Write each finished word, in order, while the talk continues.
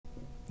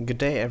Good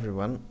day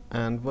everyone,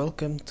 and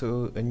welcome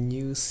to a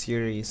new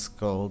series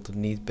called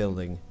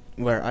Neatbuilding,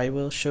 where I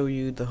will show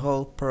you the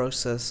whole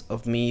process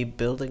of me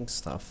building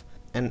stuff.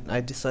 And I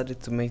decided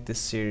to make this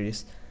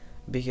series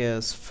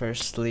because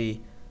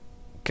firstly,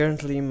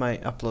 currently my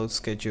upload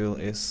schedule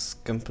is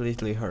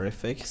completely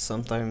horrific.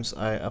 Sometimes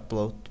I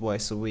upload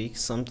twice a week,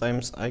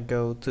 sometimes I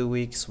go 2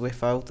 weeks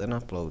without an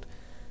upload.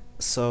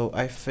 So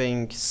I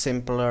think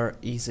simpler,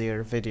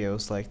 easier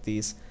videos like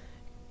these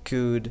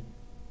could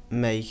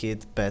make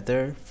it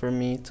better for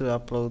me to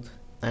upload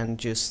and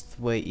just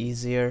way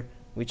easier,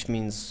 which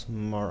means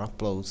more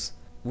uploads,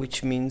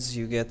 which means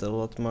you get a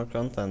lot more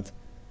content.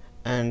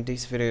 And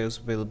these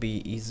videos will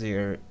be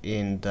easier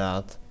in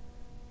that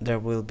there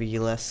will be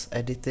less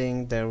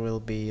editing, there will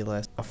be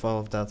less of all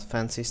of that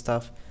fancy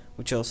stuff,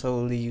 which also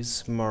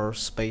leaves more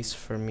space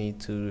for me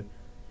to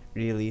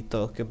really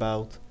talk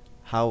about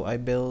how I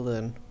build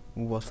and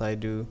what I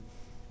do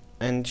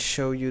and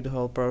show you the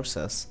whole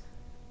process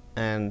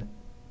and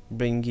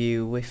bring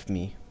you with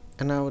me.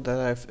 And now that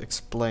I've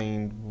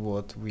explained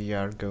what we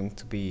are going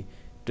to be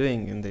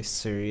doing in this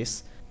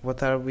series,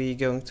 what are we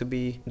going to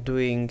be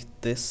doing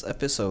this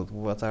episode?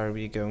 What are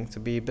we going to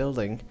be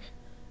building?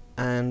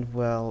 And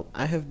well,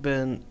 I have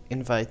been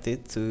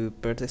invited to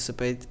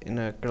participate in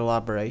a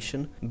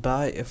collaboration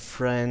by a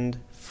friend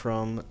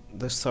from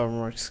the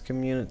Stormworks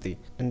community.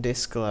 And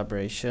this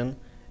collaboration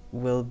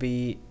will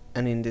be,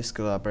 and in this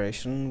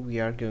collaboration we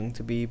are going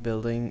to be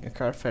building a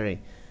car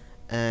ferry.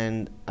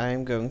 And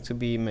I'm going to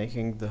be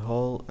making the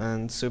hull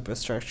and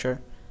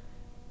superstructure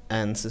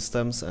and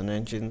systems and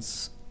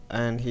engines,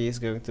 and he is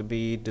going to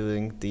be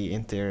doing the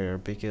interior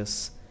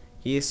because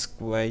he is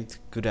quite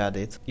good at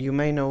it. You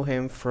may know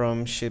him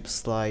from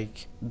ships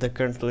like the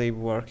currently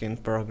work in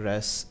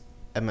progress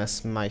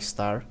MS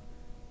MyStar,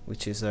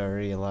 which is a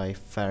real life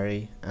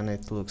ferry, and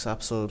it looks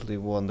absolutely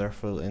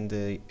wonderful in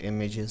the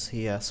images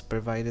he has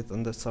provided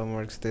on the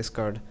Sunworks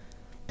Discord.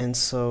 And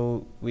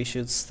so we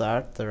should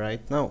start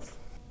right now.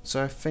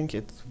 So I think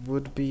it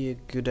would be a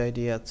good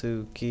idea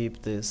to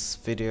keep this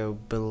video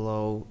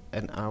below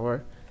an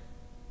hour,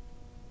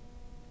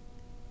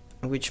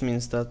 which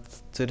means that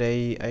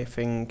today I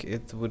think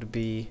it would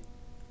be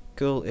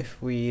cool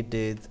if we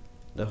did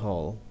the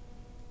whole.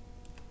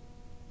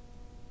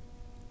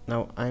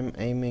 Now I'm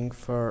aiming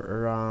for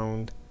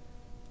around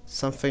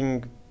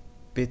something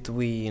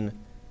between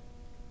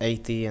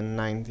 80 and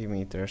 90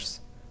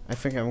 meters. I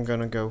think I'm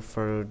gonna go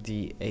for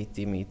the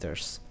 80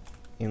 meters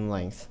in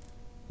length,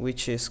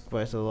 which is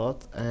quite a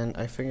lot, and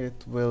I think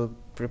it will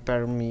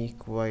prepare me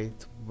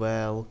quite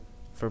well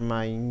for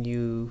my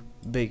new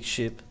big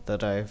ship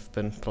that I've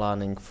been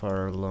planning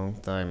for a long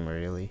time,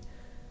 really.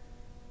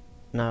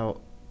 Now,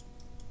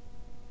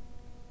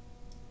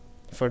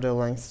 for the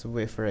length to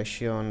width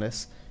ratio on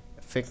this,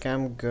 I think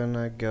I'm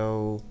gonna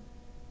go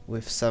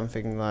with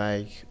something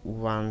like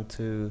 1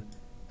 to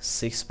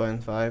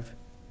 6.5.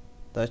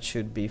 That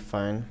should be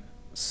fine.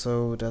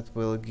 So that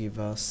will give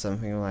us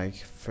something like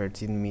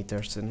 13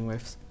 meters in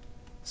width.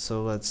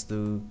 So let's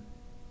do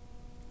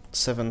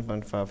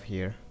 7.5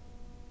 here,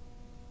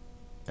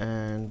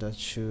 and that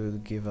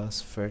should give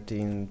us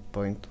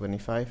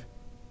 13.25.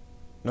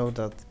 No,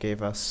 that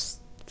gave us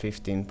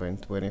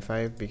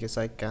 15.25 because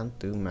I can't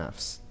do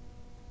maths.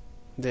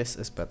 This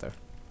is better.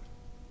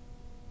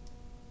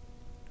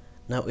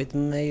 Now it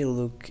may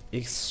look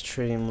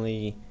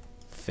extremely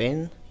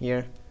thin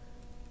here,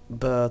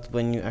 but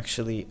when you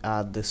actually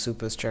add the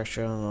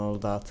superstructure and all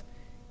that,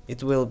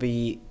 it will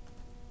be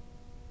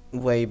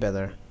way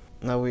better.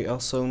 Now we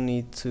also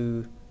need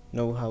to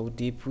know how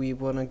deep we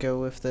wanna go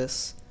with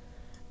this,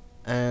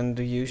 and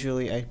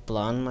usually I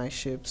plan my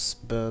ships,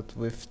 but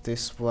with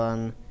this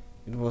one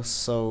it was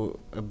so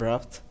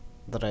abrupt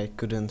that I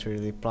couldn't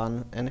really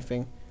plan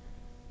anything.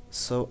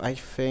 So I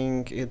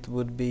think it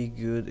would be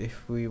good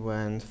if we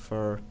went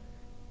for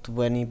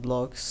 20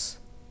 blocks,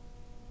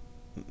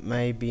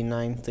 maybe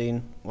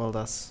 19, well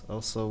that's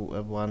also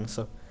a 1,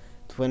 so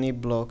 20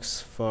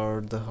 blocks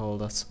for the hole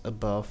that's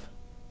above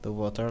the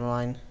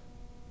waterline,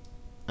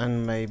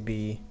 and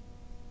maybe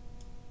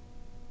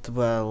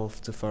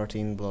 12 to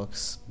 14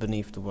 blocks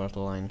beneath the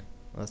waterline.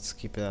 Let's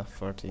keep it at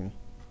 14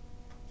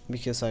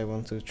 because I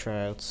want to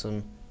try out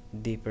some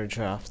deeper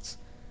drafts.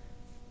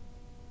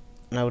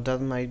 Now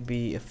that might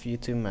be a few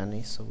too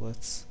many, so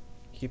let's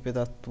keep it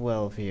at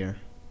 12 here.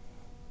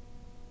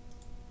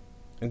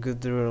 A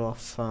good rule of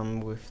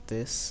thumb with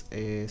this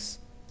is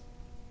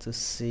to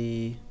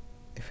see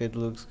if it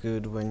looks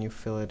good when you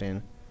fill it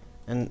in,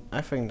 and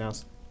I think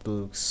that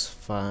looks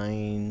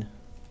fine.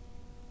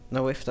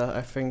 Now with that,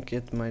 I think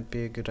it might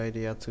be a good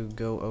idea to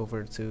go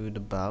over to the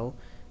bow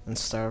and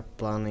start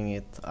planning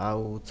it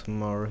out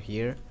more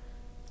here.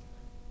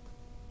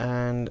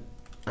 And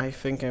I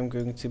think I'm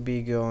going to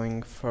be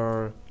going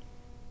for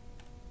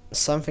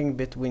something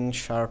between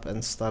sharp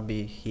and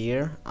stubby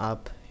here,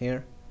 up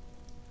here,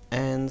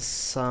 and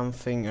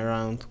something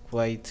around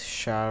quite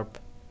sharp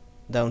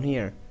down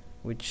here,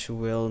 which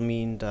will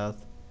mean that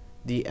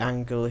the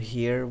angle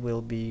here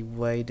will be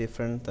way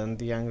different than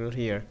the angle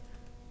here,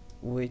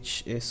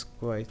 which is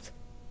quite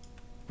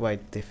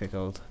quite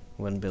difficult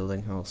when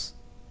building house.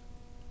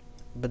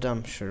 But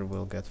I'm sure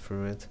we'll get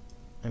through it.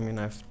 I mean,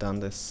 I've done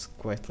this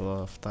quite a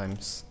lot of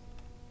times.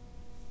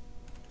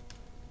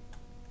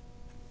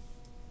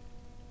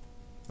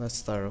 Let's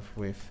start off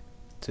with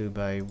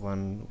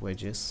 2x1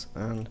 wedges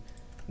and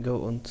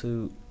go on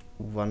to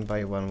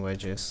 1x1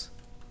 wedges.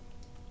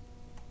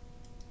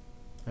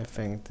 I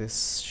think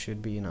this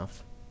should be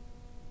enough.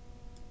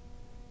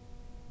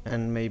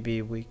 And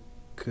maybe we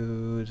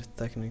could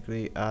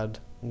technically add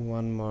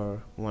one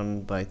more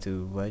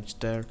 1x2 wedge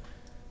there,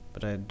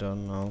 but I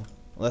don't know.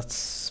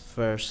 Let's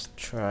first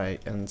try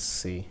and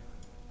see.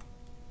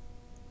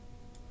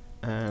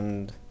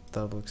 And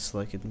that looks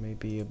like it may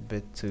be a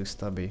bit too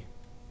stubby,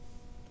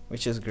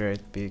 which is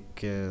great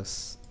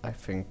because I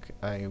think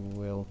I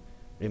will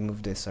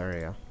remove this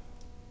area.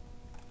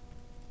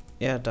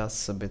 Yeah,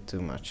 that's a bit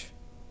too much.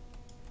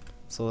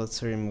 So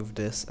let's remove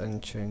this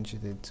and change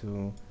it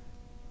to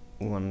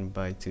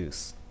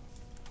 1x2s.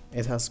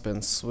 It has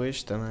been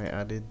switched and I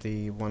added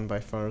the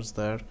 1x4s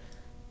there,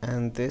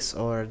 and this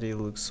already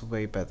looks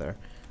way better.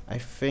 I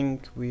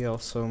think we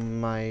also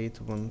might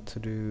want to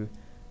do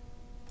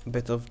a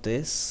bit of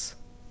this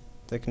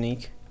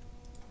technique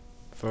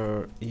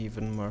for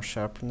even more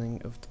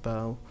sharpening of the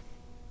bow.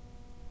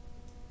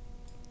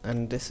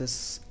 And this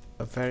is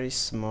a very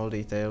small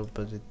detail,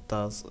 but it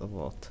does a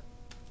lot.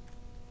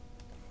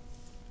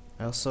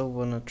 I also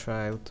wanna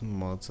try out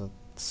mods at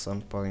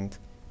some point,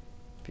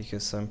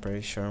 because I'm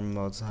pretty sure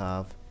mods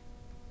have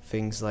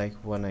things like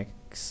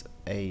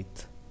 1x8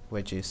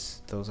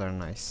 wedges, those are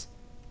nice.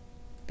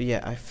 But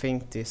yeah, I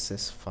think this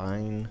is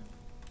fine.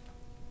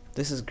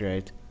 This is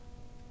great.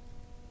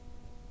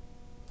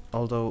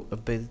 Although a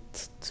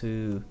bit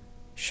too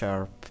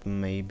sharp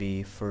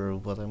maybe for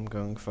what I'm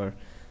going for.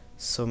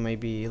 So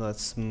maybe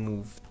let's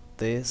move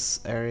this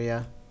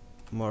area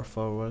more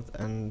forward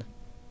and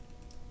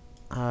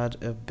add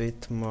a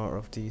bit more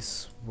of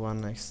these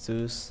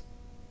 1x2s,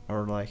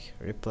 or like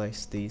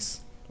replace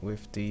these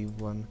with the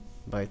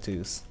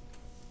 1x2s.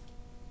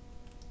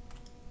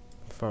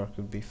 4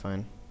 could be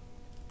fine.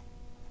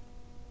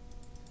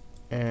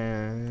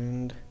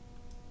 And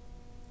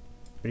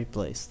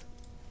replaced.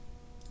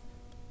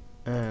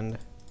 And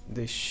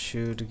this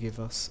should give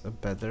us a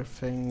better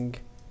thing,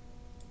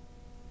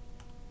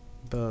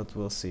 but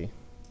we'll see.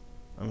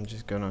 I'm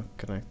just gonna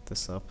connect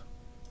this up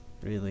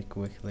really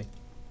quickly.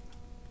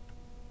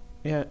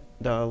 Yeah,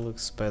 that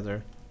looks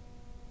better.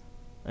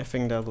 I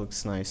think that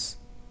looks nice.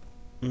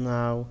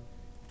 Now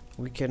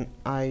we can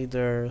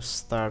either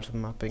start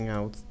mapping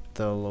out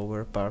the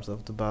lower part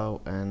of the bow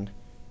and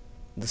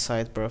the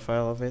side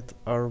profile of it,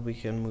 or we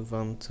can move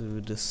on to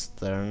the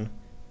stern,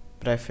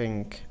 but I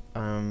think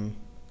I'm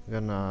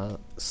gonna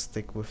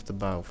stick with the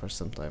bow for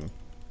some time.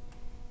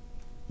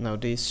 Now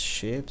these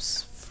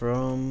ships,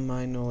 from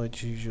my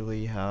knowledge,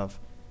 usually have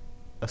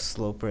a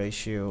slope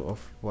ratio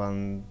of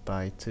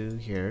 1x2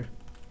 here,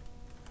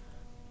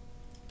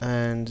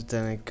 and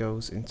then it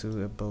goes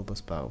into a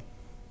bulbous bow,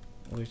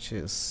 which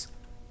is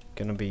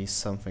gonna be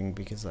something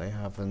because I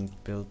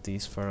haven't built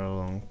these for a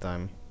long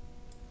time.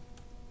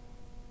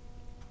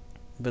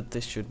 But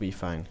this should be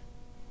fine.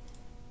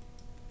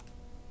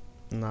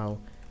 Now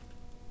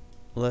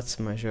let's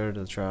measure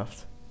the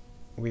draft.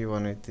 We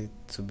wanted it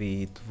to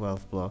be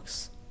 12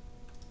 blocks,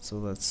 so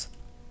let's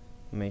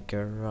make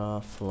a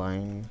rough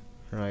line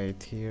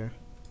right here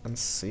and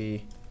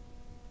see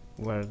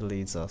where it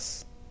leads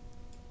us.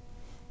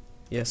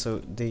 Yeah, so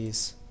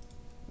these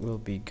will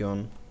be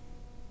gone,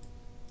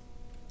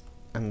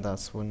 and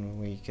that's when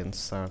we can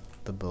start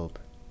the bulb.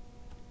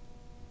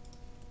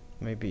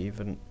 Maybe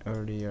even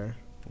earlier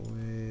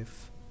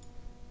with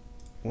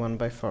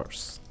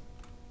 1x4s.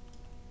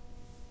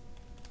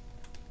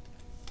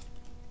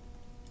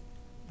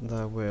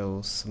 That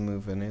will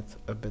smoothen it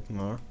a bit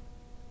more,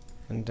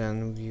 and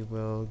then we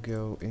will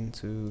go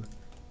into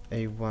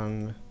a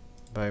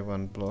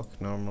 1x1 block,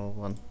 normal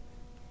one.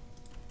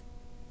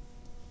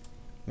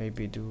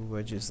 Maybe do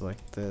wedges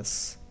like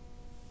this.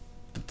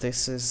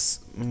 This is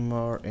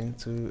more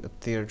into a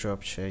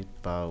teardrop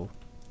shaped bow,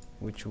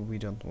 which we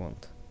don't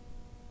want.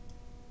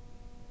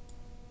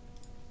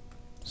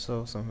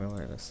 So something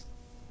like this.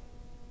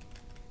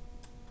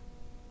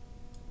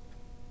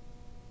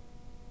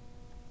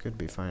 Could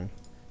be fine.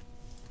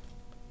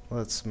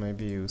 Let's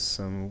maybe use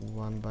some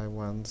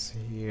 1x1s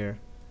here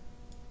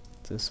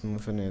to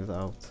smoothen it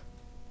out.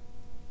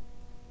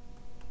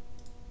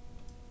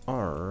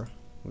 Or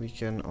we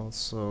can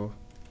also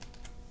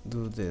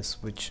do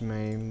this, which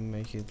may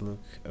make it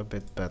look a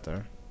bit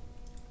better.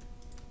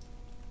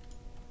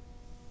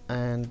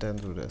 And then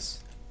do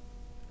this.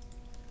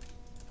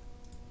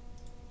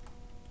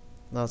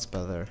 That's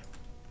better,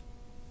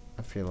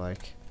 I feel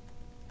like.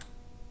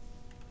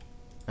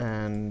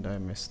 And I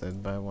missed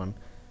it by one.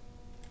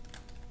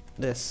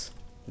 This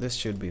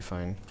should be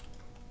fine.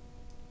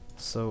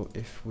 So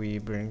if we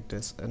bring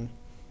this in,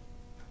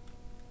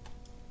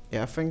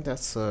 yeah, I think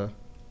that's a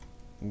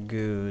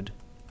good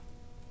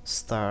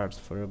start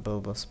for a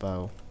bulbous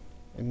bow.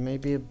 It may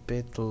be a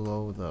bit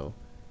low though,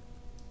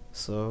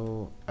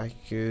 so I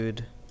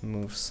could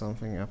move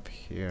something up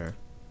here.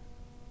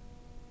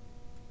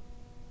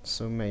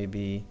 So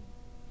maybe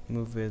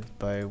move it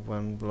by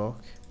 1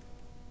 block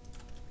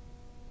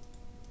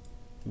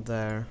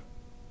there,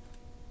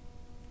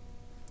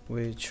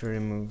 which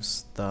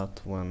removes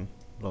that 1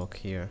 block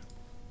here.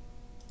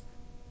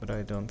 But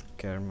I don't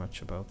care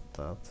much about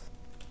that.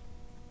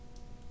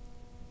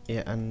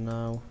 Yeah, and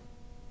now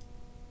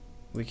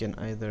we can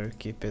either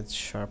keep it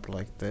sharp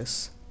like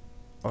this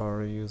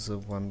or use a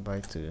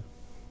 1x2.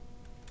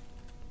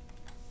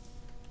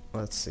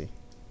 Let's see.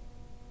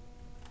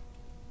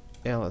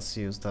 Yeah, let's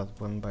use that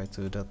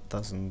 1x2. That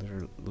doesn't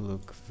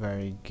look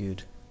very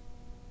good.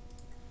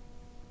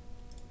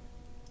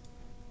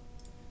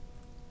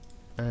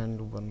 And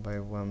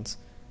 1x1s.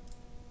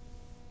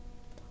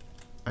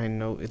 I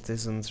know it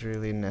isn't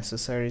really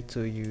necessary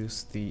to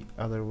use the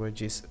other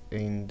wedges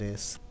in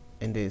this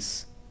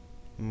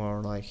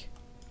more like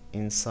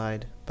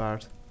inside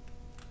part,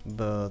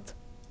 but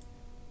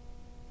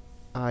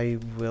I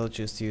will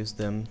just use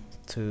them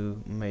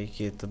to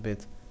make it a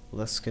bit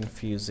less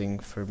confusing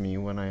for me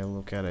when I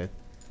look at it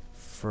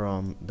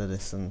from the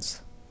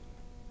distance.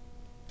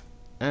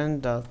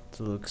 And that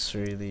looks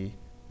really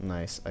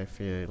nice, I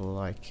feel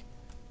like.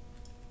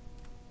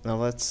 Now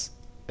let's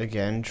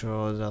again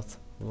draw that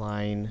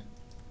line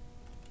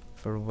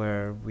for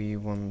where we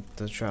want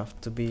the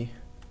draft to be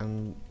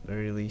and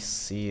really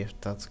see if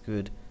that's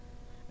good.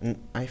 And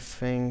I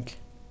think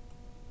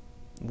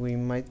we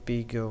might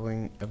be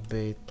going a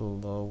bit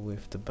low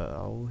with the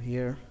bow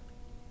here.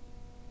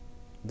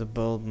 The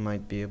bulb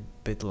might be a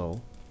bit low,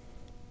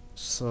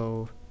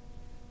 so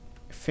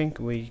I think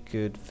we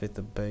could fit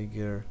a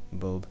bigger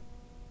bulb,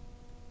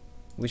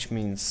 which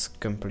means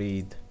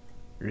complete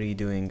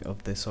redoing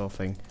of this whole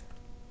thing.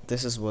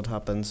 This is what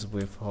happens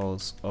with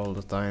halls all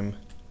the time.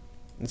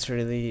 It's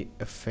really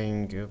a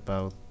thing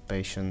about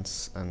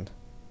patience and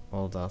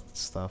all that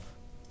stuff.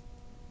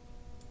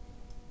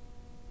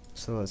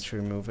 So let's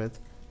remove it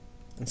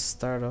and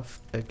start off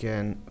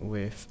again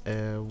with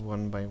a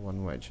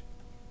 1x1 wedge.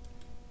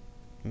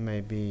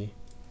 Maybe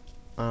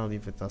I'll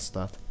leave it as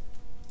that,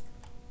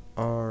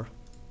 or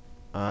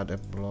add a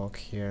block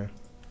here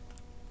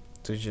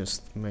to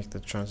just make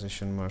the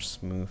transition more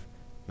smooth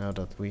now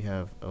that we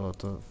have a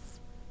lot of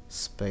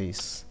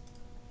space.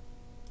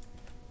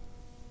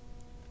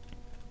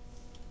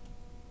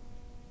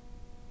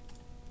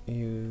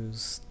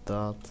 Use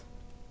that,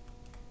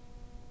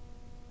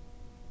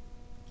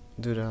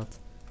 do that,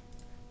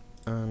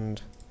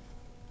 and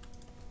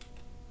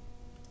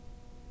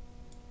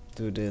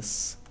do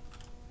this,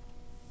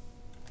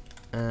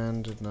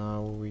 and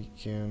now we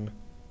can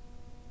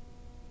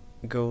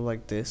go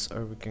like this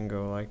or we can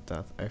go like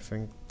that. I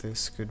think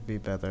this could be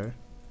better,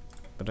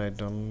 but I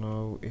don't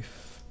know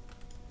if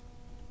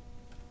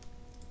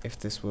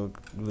this will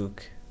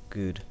look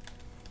good.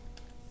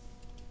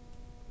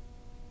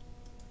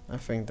 I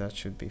think that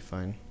should be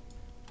fine.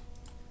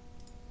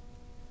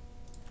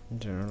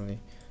 Generally,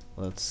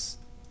 let's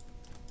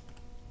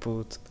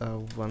put a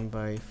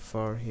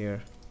 1x4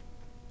 here.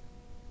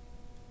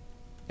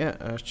 Yeah,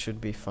 that should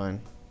be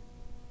fine.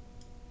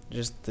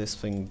 Just this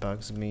thing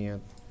bugs me,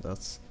 and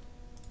that's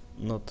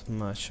not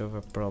much of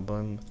a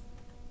problem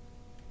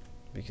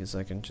because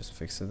I can just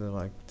fix it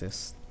like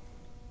this.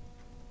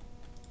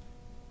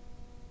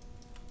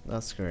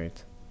 That's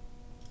great.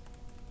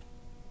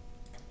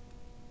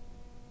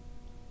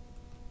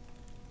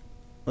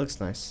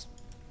 Looks nice.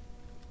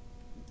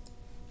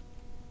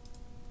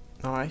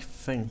 Now I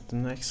think the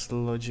next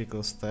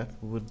logical step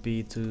would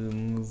be to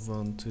move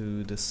on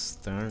to the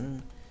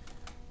stern,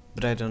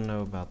 but I don't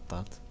know about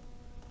that.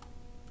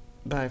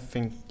 But I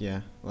think,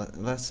 yeah,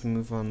 let's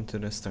move on to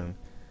the stern.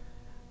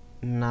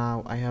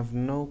 Now I have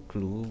no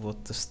clue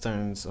what the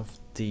sterns of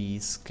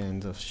these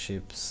kinds of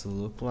ships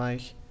look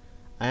like.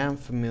 I am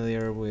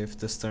familiar with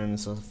the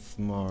sterns of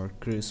more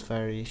cruise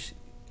ferry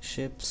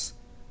ships,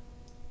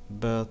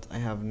 but I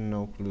have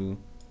no clue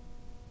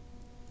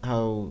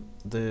how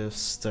the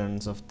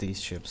sterns of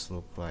these ships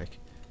look like,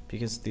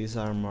 because these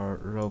are more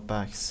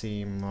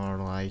ropaxy, more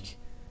like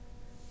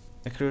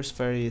a cruise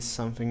ferry is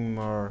something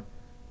more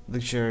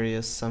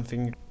luxurious,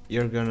 something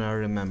you're gonna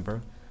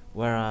remember,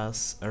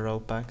 whereas a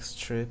ropax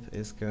trip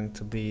is going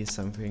to be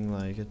something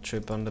like a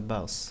trip on the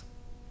bus,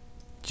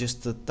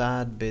 just a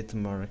tad bit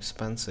more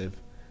expensive.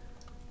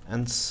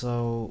 And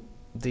so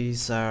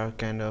these are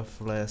kind of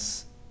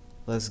less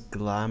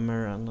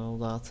glamour and all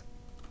that,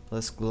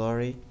 less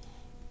glory.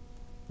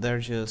 They're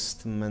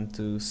just meant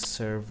to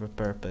serve a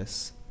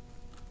purpose.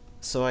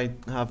 So I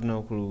have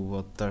no clue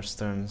what their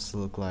sterns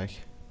look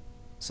like.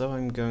 So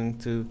I'm going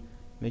to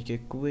make a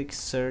quick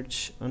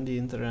search on the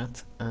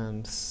internet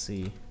and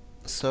see.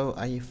 So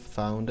I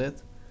found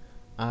it.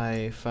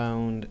 I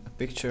found a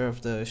picture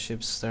of the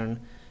ship's stern,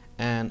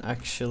 and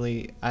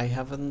actually I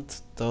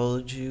haven't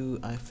told you,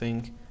 I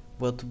think,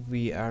 what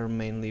we are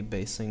mainly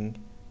basing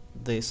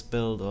this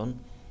build on,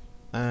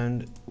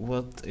 and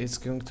what it's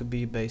going to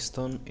be based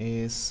on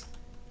is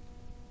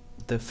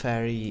the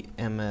ferry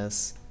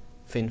MS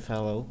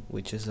Finfellow,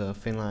 which is a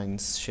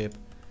Finline's ship,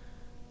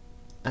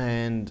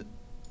 and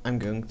I'm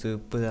going to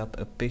put up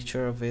a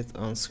picture of it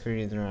on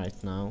screen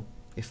right now,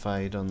 if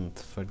I don't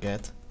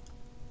forget.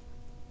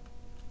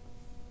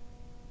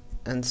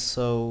 And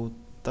so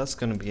that's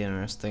gonna be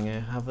interesting. I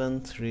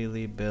haven't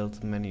really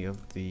built many of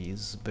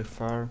these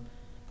before.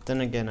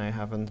 Then again, I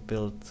haven't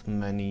built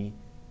many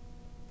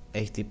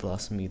 80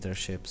 plus meter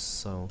ships,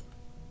 so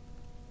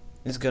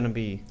it's gonna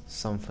be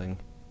something.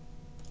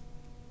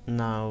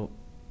 Now,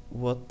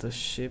 what the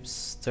ship's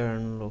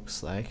stern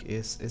looks like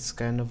is it's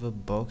kind of a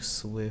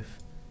box with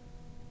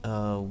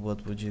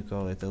what would you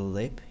call it, a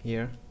lip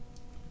here,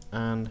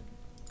 and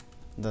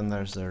then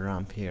there's a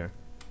ramp here,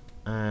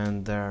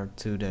 and there are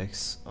 2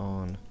 decks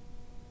on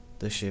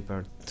the ship,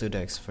 or 2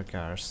 decks for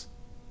cars.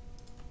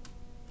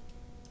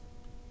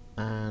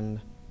 And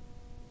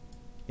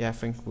yeah, I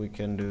think we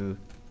can do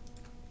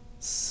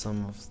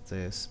some of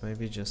this,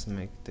 maybe just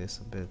make this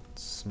a bit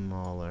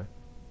smaller.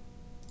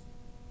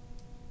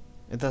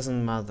 It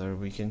doesn't matter,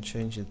 we can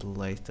change it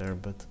later,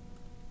 but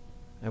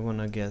I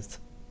wanna get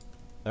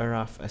a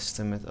rough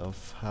estimate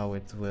of how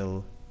it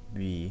will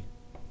be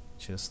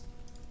just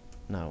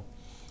now.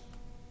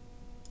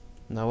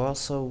 Now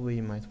also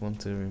we might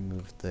want to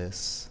remove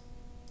this,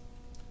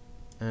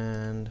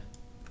 and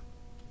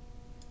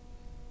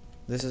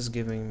this is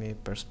giving me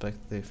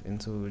perspective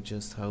into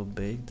just how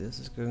big this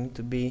is going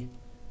to be,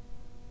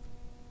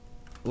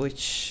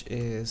 which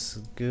is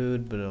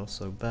good but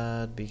also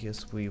bad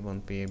because we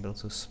won't be able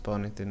to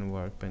spawn it in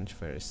Workbench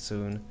very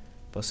soon,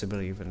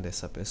 possibly even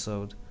this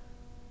episode,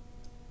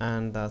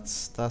 and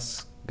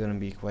that's gonna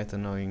be quite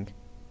annoying.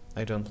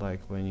 I don't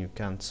like when you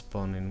can't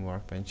spawn in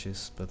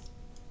workbenches, but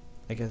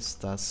I guess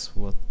that's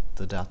what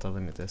the data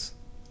limit is.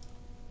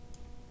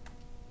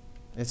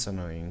 It's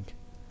annoying.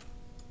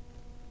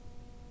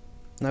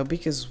 Now,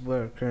 because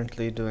we're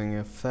currently doing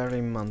a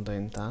very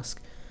mundane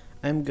task,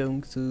 I'm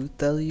going to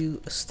tell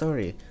you a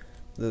story.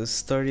 The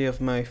story of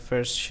my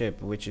first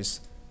ship, which is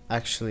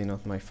actually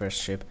not my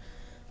first ship.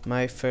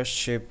 My first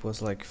ship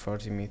was like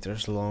 40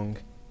 meters long,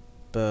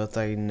 but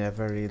I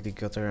never really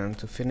got around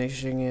to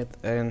finishing it,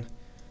 and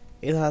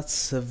it had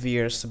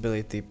severe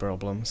stability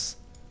problems,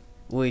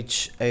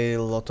 which a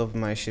lot of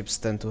my ships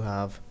tend to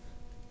have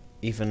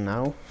even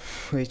now,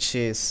 which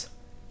is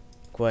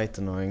quite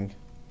annoying.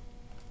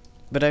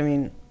 But I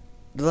mean,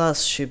 the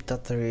last ship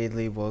that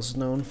really was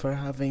known for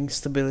having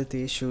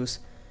stability issues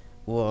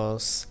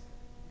was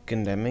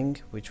Condemning,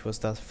 which was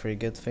that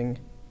frigate thing,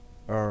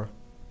 or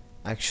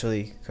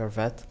actually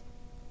corvette.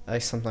 I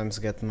sometimes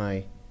get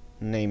my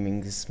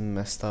namings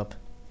messed up,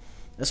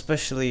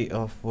 especially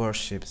of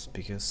warships,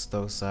 because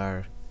those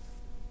are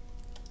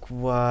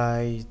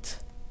quite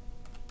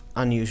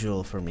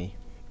unusual for me.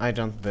 I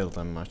don't build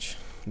them much.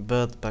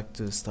 But back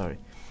to the story.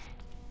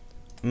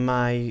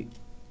 My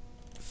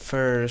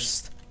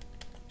first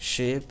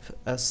ship,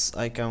 as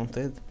I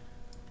counted,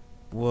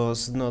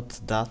 was not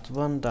that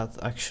one, that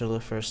actual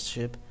first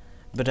ship,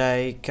 but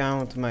I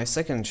count my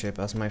second ship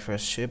as my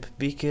first ship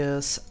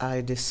because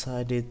I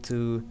decided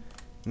to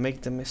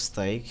make the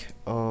mistake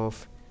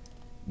of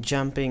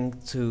jumping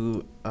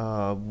to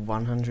a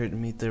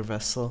 100-meter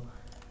vessel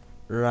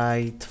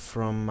right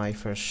from my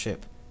first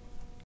ship.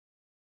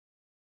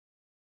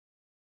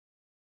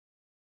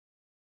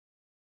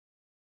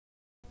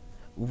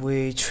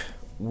 Which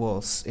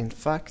was in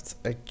fact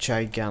a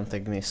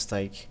gigantic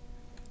mistake.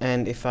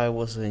 And if I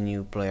was a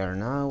new player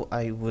now,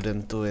 I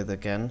wouldn't do it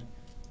again.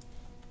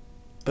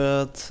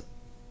 But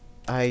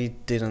I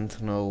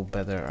didn't know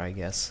better, I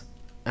guess.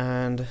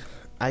 And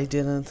I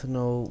didn't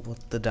know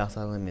what the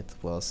data limit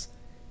was.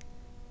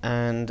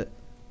 And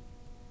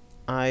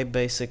I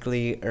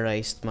basically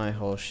erased my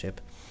whole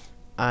ship.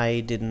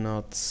 I did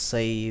not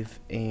save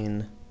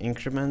in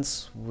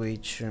increments,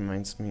 which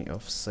reminds me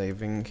of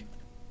saving.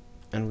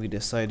 And we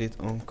decided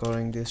on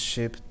calling this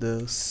ship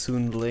the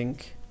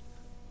Soonlink.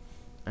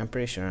 I'm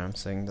pretty sure I'm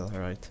saying that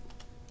right.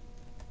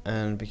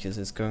 And because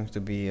it's going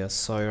to be a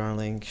Sawyer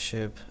Link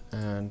ship,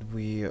 and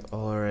we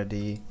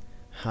already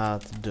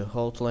had the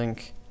Holt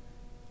Link,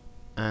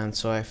 and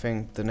so I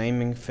think the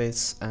naming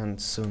fits, and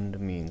Sund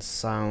means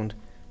sound,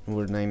 and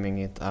we're naming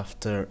it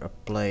after a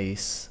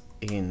place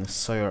in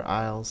Sawyer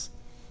Isles,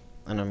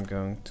 and I'm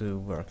going to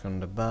work on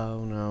the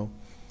bow now.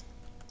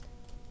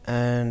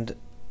 And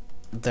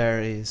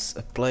there is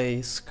a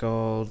place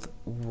called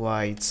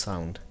White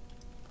Sound,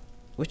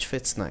 which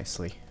fits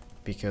nicely,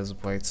 because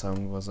White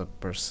Sound was a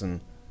person,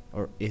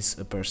 or is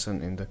a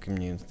person in the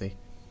community.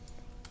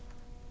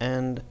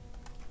 And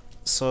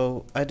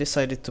so I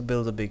decided to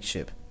build a big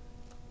ship,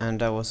 and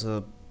that was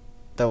a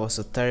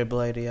terrible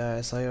idea,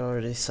 as I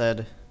already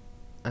said,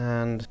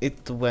 and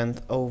it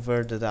went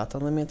over the data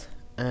limit,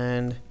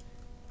 and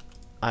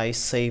I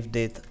saved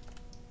it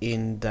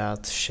in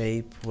that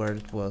shape where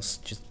it was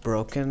just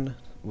broken,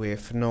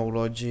 with no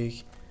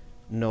logic,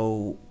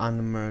 no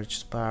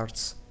unmerged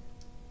parts,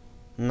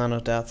 none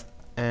of that,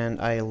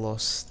 and I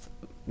lost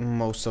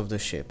most of the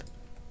ship.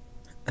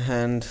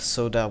 And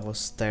so that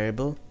was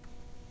terrible,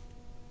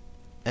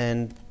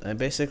 and I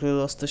basically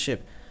lost the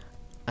ship.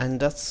 And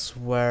that's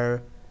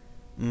where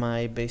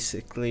my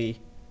basically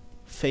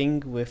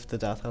thing with the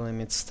data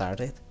limit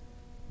started,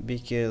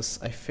 because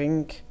I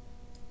think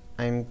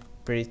I'm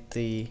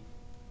pretty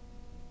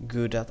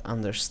good at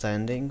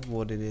understanding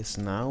what it is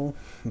now,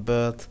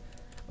 but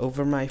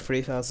over my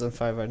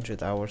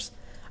 3500 hours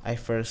I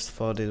first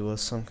thought it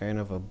was some kind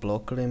of a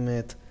block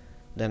limit,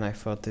 then I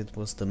thought it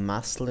was the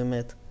mass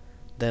limit,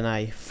 then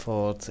I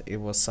thought it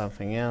was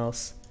something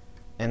else,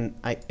 and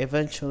I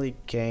eventually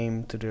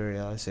came to the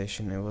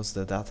realization it was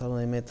the data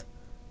limit,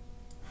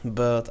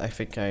 but I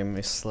think I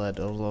misled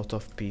a lot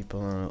of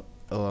people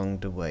along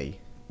the way,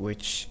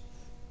 which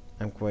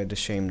I'm quite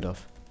ashamed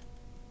of.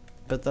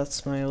 But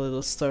that's my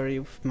little story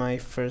with my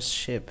first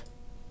ship.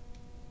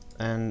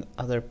 And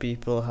other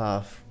people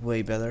have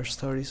way better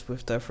stories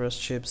with their first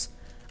ships,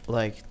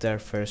 like their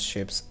first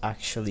ships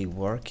actually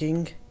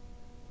working.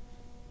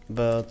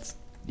 But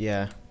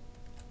yeah,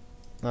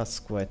 that's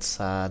quite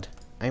sad.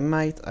 I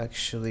might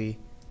actually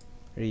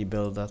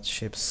rebuild that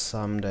ship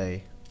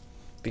someday,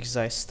 because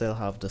I still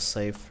have the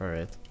save for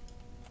it.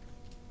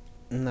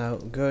 Now,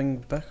 going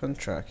back on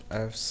track,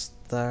 I've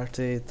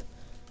started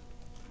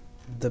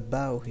the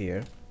bow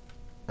here,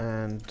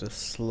 and the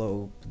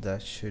slope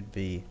that should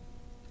be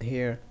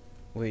here,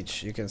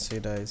 which you can see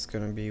that it's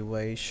gonna be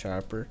way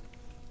sharper,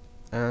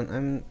 and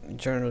I'm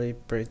generally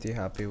pretty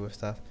happy with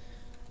that.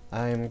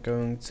 I'm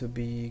going to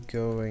be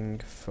going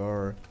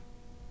for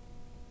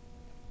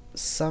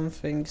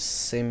something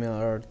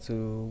similar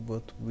to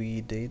what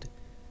we did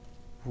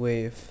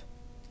with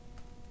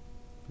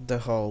the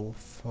hull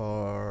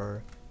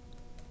for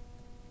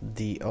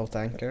the old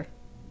tanker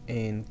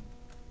in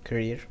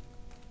career,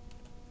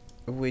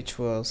 which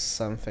was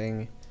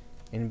something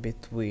in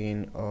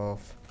between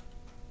of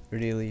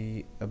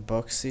really a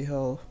boxy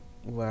hull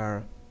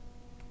where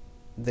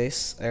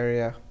this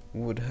area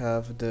would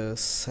have the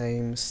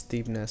same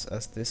steepness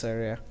as this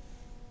area,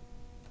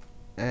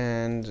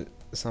 and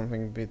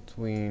something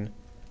between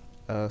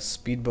a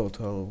speedboat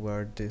hull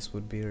where this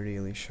would be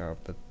really sharp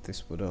but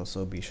this would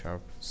also be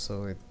sharp,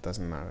 so it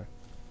doesn't matter.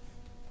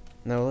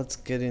 Now let's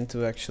get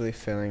into actually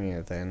filling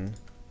it in,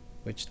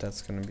 which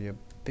that's gonna be a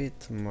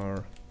bit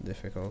more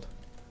difficult,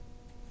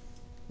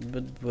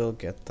 but we'll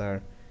get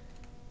there.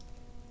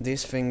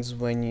 These things,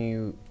 when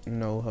you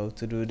know how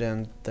to do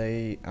them,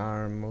 they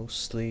are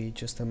mostly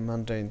just a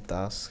mundane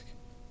task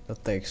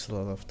that takes a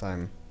lot of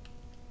time.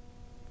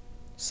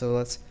 So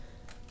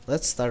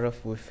let's start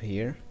off with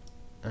here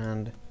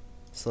and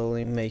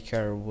slowly make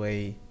our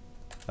way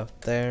up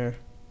there,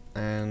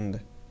 and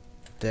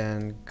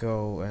then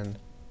go and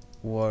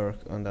work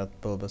on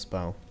that bulbous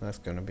bow. That's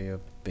gonna be a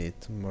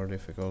bit more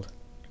difficult.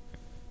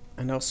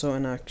 And also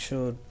an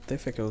actual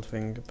difficult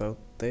thing about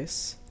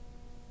this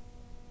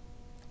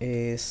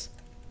is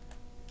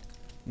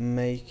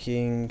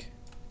making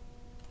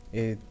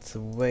it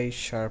way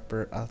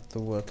sharper at the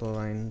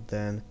waterline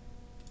than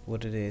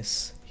what it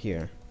is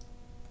here.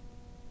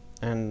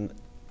 And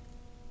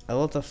a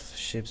lot of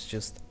ships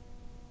just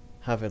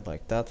have it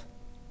like that,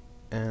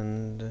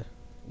 and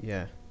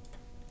yeah,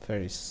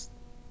 ferries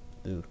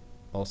do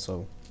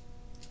also.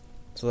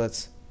 So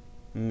let's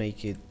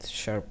make it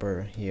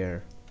sharper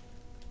here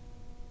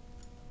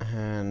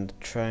and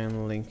try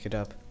and link it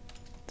up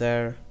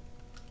there,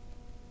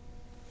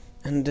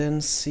 and then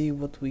see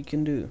what we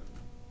can do.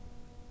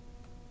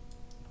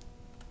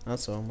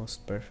 That's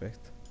almost perfect.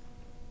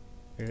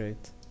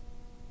 Great.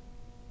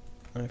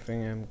 I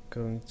think I'm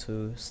going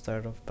to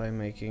start off by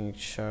making it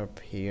sharp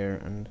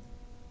here and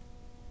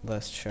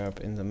less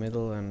sharp in the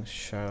middle and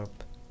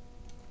sharp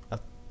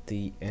at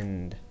the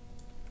end.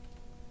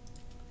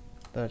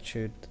 That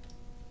should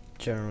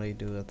generally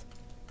do it.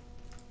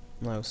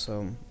 Now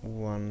some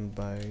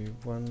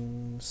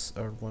 1x1s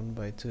or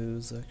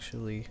 1x2s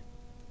actually.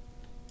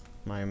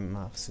 My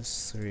maths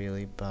is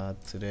really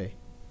bad today.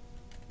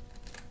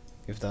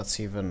 If that's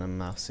even a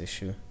maths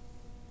issue.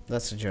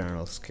 That's a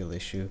general skill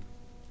issue.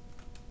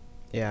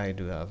 Yeah, I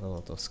do have a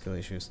lot of skill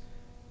issues.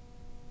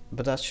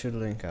 But that should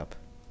link up.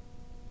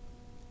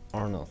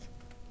 Or not.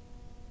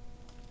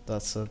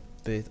 That's a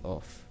bit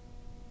off.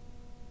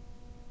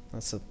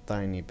 That's a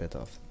tiny bit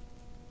off.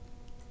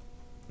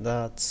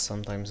 That's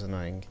sometimes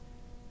annoying.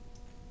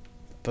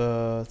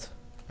 But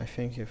I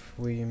think if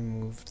we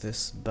move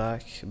this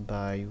back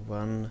by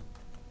 1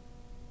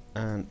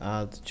 and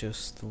add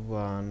just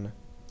one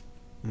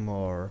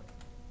more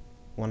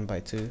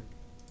 1x2,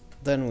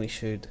 then we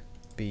should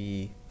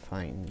be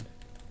fine.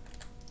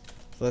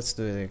 So let's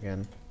do it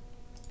again.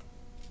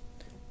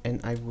 And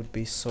I would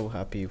be so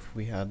happy if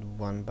we had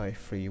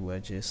 1x3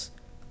 wedges.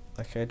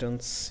 Like, I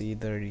don't see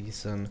the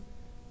reason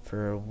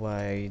for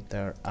why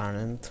there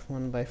aren't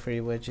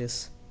 1x3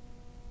 wedges,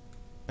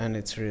 and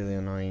it's really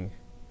annoying.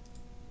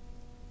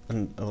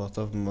 And a lot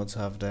of mods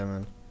have them,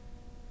 and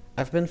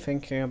I've been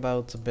thinking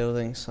about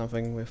building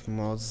something with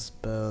mods,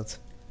 but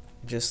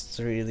just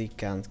really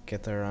can't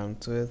get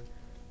around to it,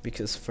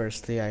 because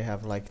firstly I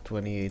have like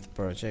 28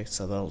 projects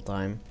at all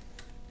time,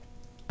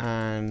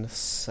 and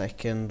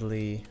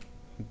secondly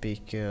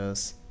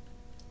because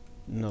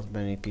not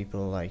many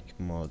people like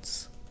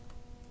mods.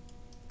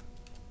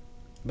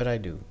 But I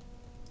do.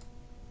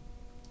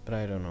 But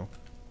I don't know.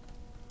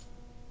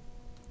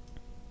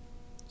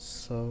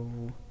 So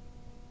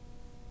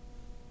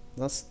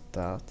that's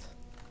that.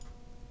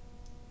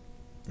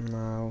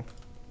 Now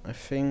I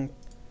think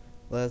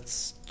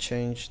let's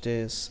change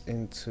this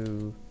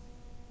into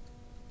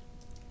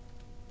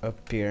a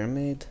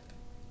pyramid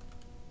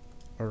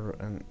or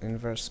an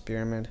inverse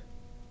pyramid,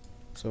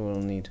 so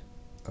we'll need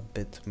a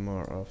bit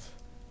more of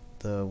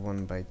the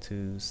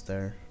 1x2s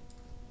there.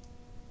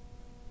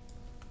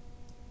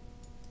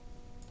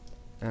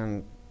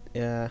 And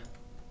yeah,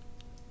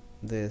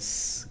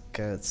 this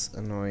gets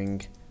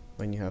annoying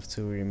when you have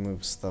to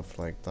remove stuff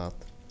like that,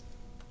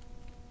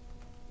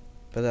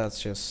 but that's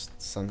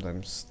just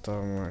sometimes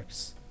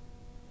Stormworks.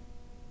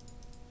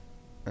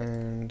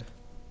 And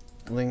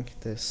link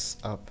this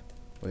up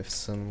with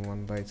some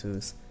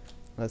 1x2s.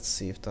 Let's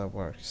see if that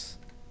works.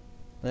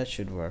 That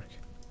should work.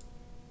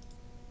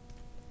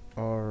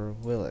 Or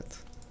will it,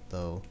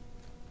 though?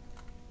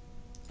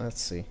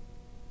 Let's see.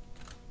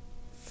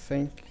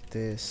 Think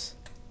this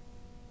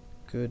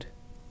could.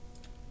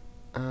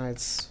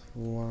 It's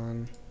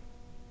one.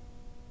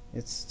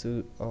 It's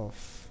two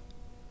off.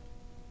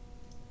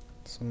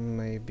 So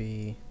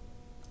maybe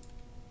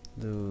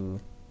do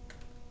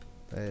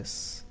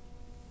this.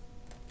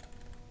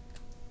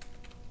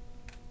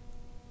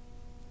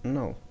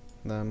 No,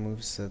 that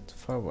moves it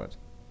forward.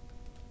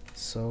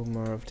 So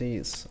more of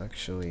these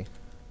actually.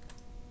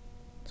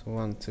 So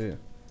 1, 2.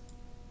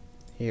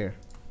 Here.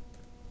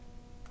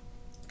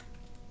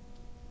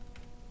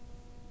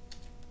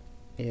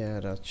 Yeah,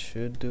 that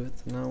should do it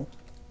now.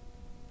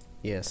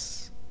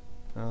 Yes,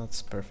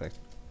 that's perfect.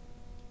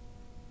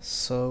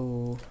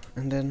 So,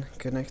 and then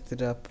connect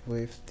it up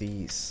with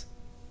these.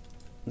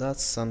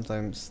 That's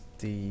sometimes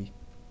the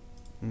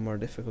more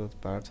difficult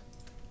part,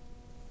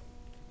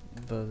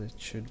 but it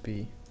should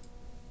be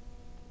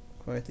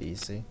quite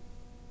easy.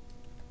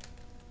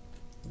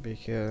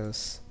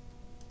 Because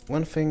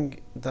one thing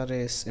that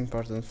is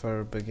important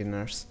for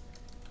beginners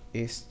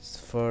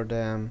is for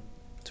them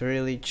to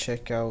really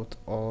check out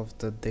all of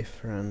the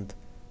different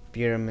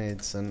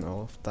pyramids and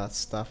all of that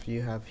stuff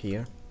you have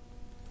here,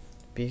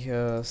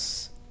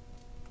 because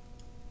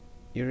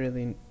you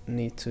really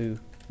need to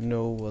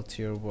know what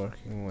you're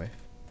working with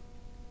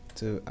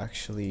to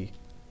actually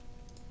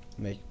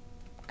make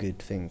good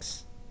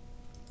things.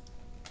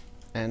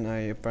 And I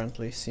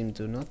apparently seem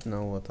to not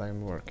know what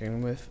I'm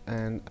working with,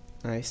 and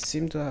I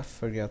seem to have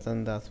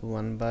forgotten that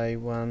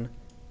 1x1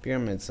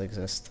 pyramids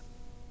exist.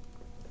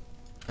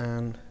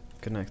 And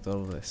connect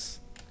all this.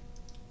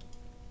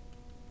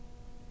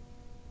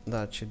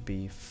 That should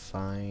be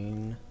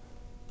fine.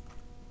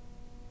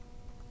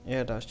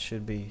 Yeah, that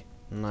should be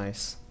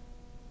nice.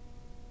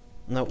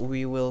 Now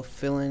we will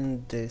fill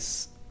in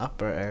this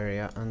upper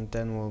area and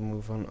then we'll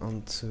move on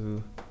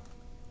onto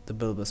the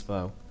bulbous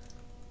bow.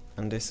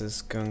 And this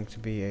is going to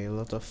be a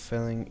lot of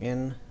filling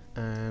in,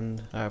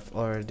 and I've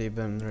already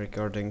been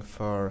recording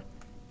for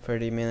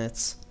 30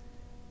 minutes,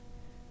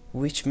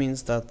 which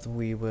means that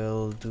we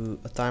will do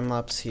a time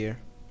lapse here.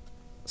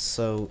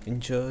 So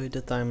enjoy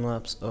the time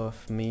lapse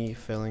of me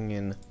filling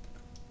in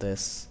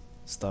this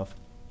stuff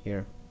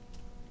here.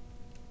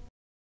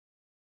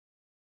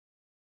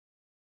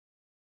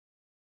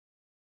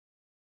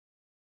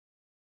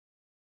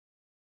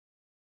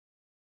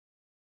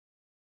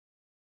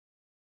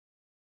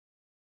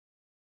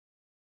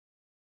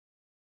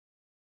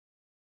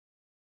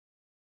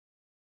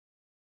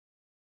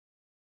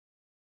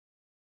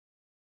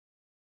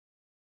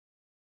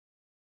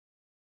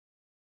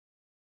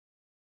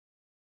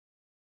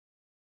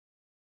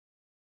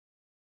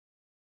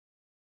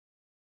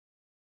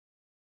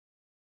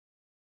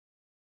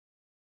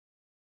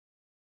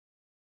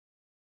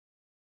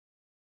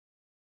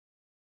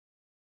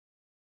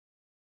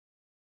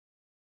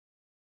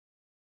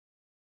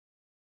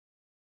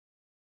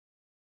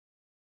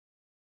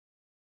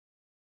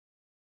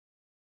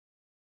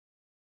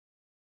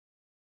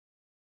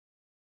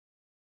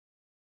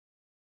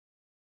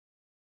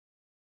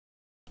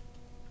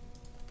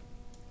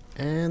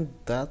 And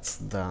that's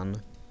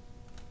done.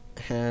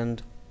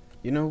 And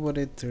you know what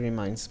it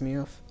reminds me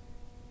of?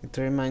 It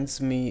reminds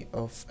me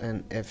of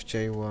an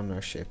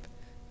FJ1 ship.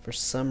 For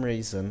some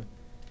reason,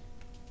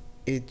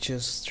 it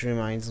just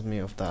reminds me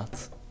of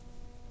that.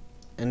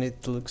 And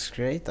it looks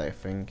great, I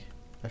think.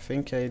 I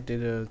think I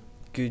did a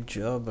good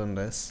job on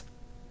this.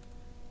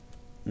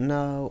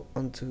 Now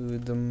onto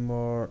the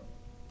more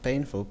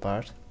painful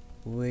part,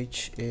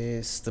 which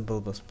is the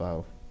bulbous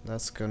bow.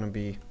 That's gonna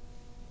be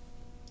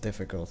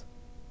difficult.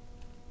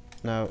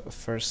 Now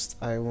first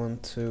I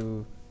want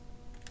to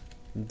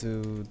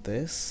do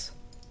this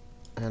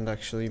and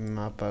actually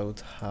map out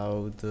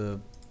how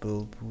the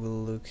bulb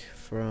will look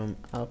from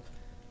up,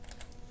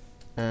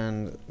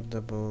 and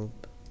the bulb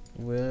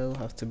will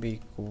have to be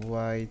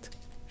quite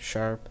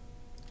sharp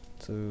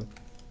to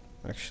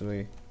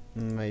actually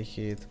make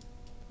it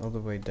all the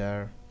way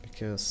there,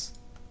 because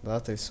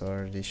that is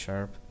already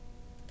sharp.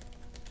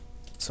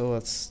 So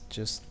let's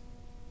just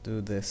do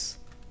this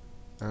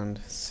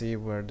and see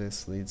where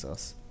this leads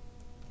us,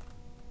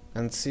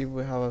 and see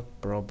we have a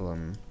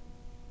problem,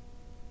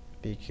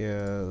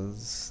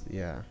 because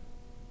yeah,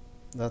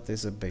 that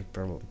is a big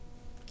problem.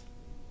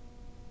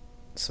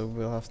 So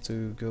we'll have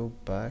to go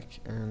back,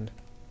 and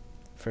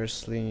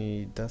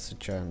firstly, that's a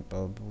giant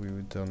bulb, we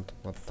don't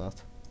want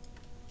that.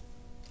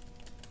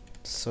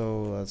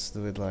 So let's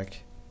do it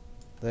like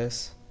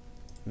this.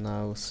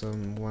 Now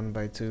some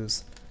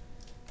 1x2s,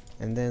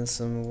 and then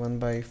some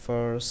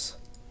 1x4s,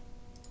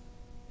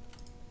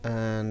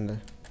 and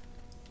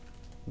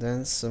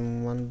then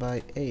some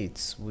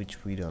 1x8s,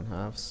 which we don't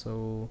have,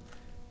 so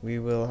we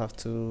will have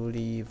to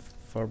leave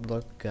 4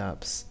 block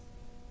gaps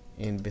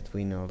in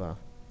between all that.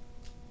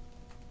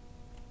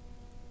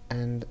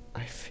 And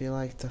I feel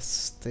like that's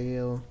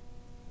still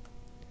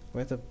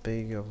quite a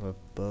big of a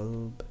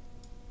bulb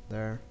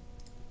there.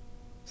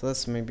 So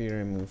let's maybe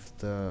remove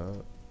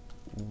the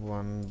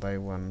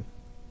 1x1,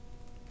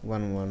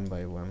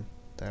 1x1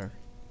 there,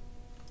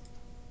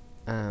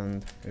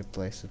 and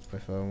replace it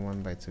with a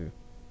 1x2.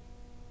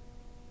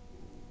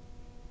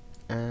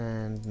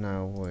 And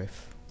now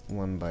with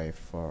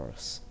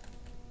 1x4s.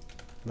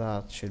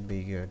 That should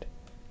be good.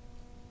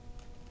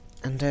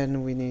 And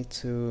then we need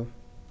to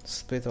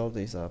split all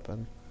these up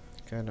and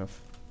kind of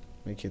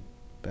make it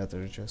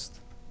better, just,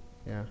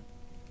 yeah.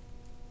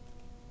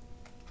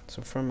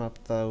 So from up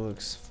that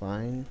looks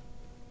fine,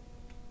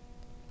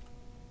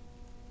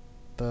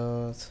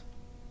 but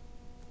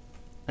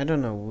I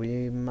don't know,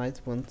 we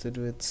might want to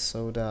do it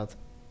so that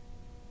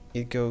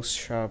it goes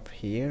sharp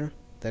here,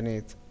 then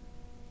it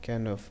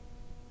kind of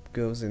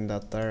goes in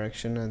that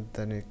direction, and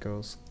then it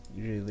goes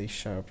really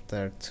sharp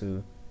there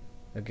too,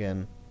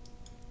 again.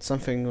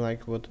 Something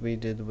like what we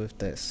did with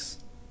this.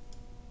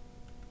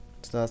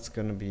 So that's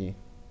gonna be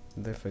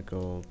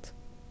difficult.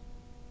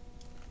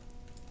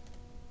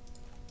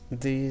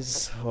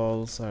 These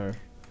holes are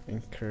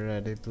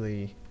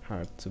incredibly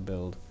hard to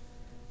build,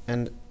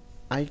 and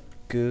I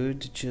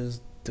could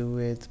just do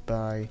it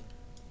by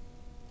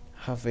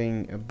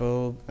having a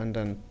bulb and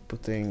then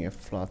putting a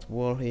flat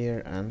wall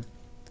here and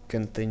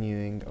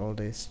continuing all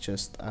this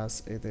just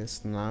as it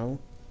is now,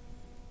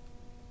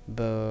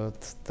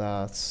 but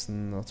that's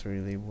not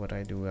really what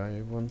I do.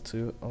 I want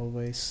to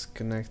always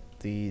connect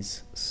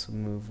these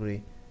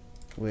smoothly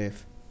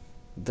with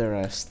the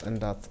rest,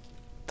 and that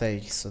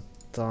takes a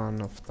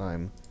ton of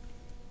time.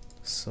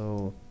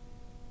 So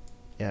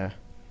yeah,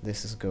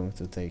 this is going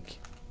to take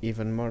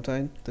even more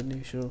time than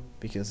usual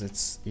because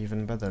it's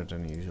even better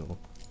than usual.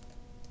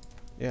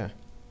 Yeah,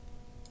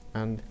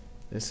 and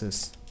this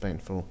is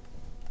painful,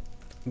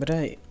 but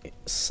I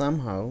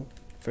somehow,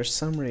 for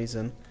some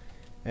reason,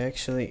 I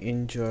actually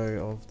enjoy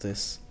all of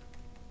this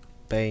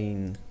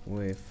pain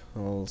with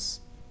hulls.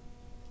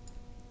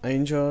 I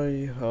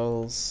enjoy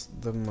hulls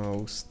the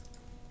most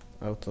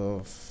out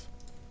of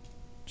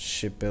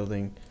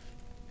shipbuilding,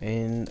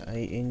 and I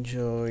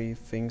enjoy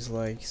things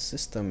like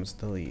systems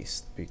the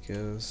least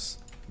because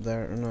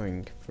they're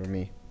annoying for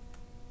me.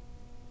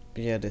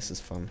 But yeah, this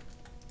is fun.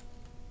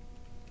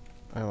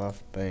 I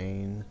love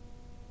pain.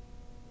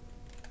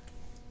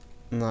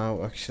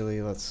 Now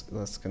actually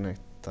let's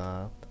connect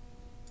that.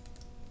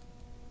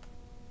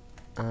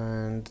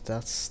 And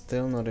that's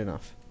still not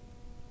enough.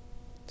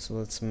 So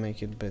let's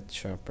make it a bit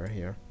sharper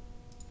here.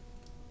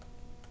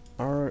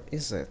 Or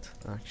is it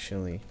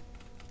actually?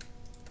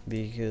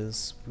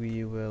 Because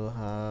we will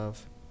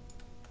have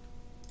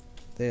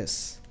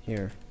this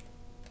here.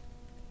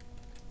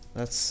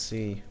 Let's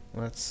see.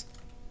 Let's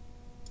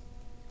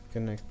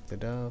connect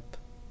it up.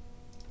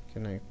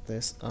 Connect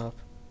this up.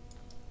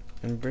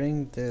 And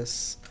bring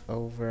this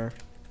over.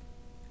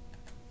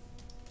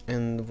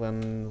 And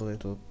one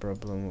little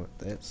problem with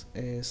this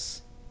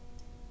is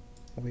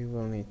we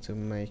will need to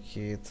make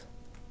it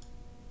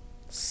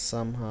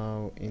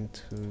somehow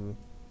into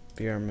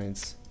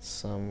pyramids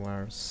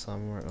somewhere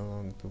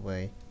along the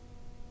way.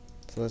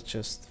 So let's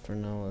just, for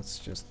now, let's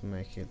just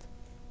make it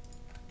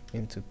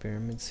into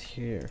pyramids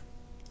here,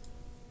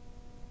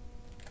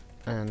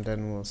 and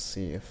then we'll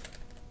see if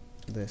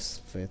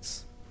this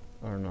fits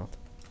or not.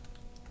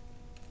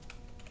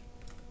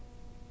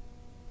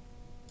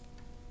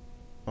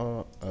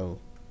 Oh.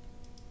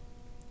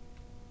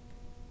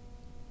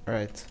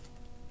 Right,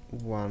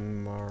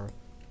 one more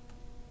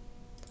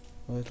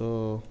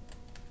little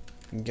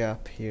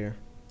gap here,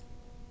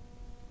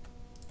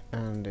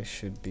 and it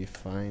should be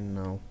fine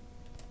now,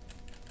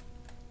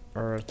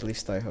 or at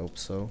least I hope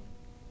so.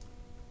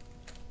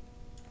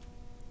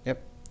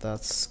 Yep,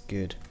 that's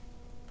good.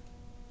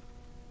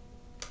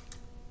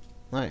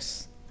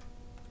 Nice.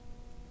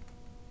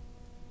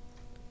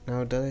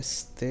 Now that is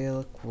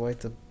still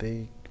quite a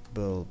big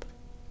bulb.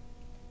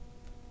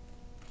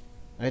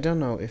 I don't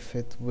know if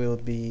it will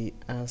be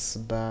as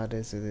bad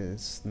as it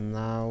is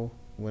now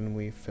when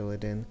we fill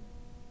it in,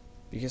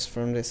 because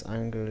from this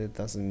angle it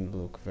doesn't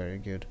look very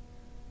good.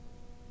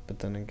 But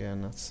then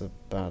again, that's a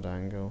bad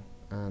angle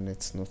and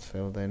it's not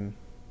filled in.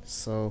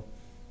 So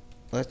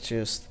let's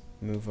just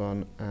move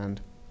on and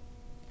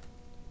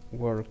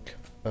work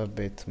a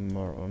bit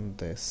more on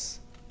this.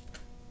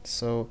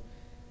 So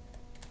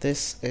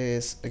this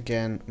is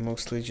again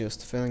mostly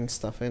just filling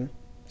stuff in.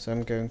 So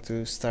I'm going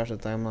to start a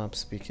time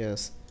lapse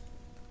because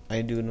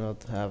I do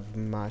not have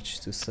much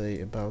to say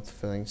about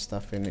filling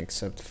stuff in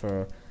except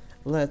for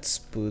let's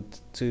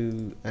put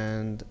 2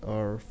 and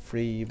or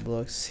 3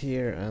 blocks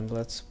here and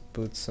let's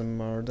put some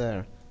more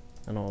there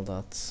and all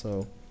that,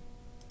 so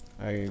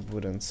I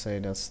wouldn't say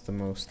that's the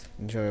most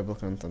enjoyable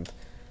content.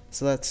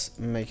 So let's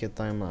make a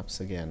time lapse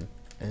again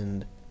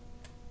and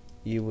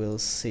you will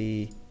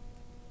see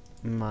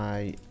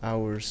my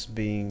hours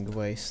being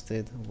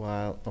wasted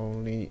while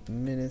only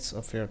minutes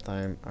of your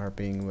time are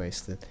being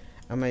wasted.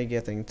 Am I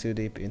getting too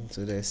deep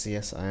into this?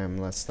 Yes, I am.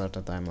 Let's start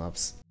a time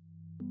lapse.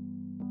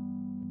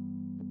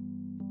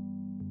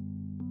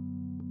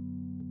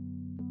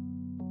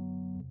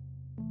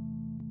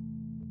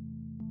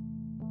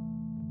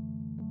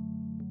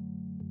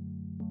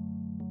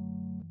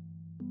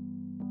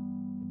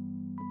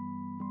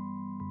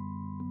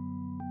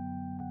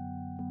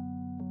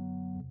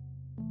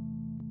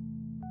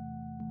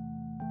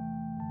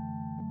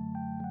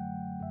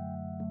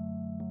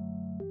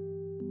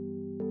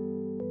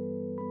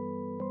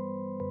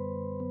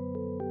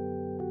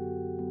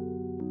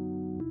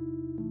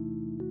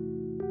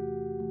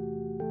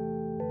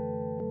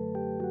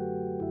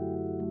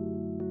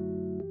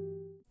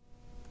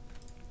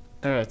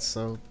 Alright,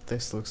 so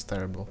this looks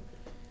terrible.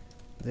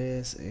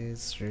 This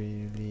is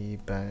really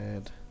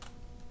bad.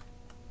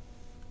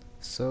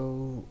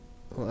 So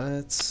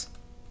let's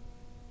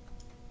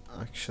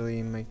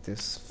actually make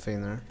this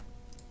thinner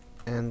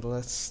and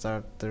let's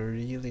start the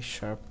really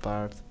sharp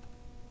part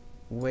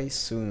way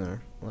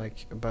sooner,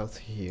 like about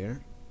here.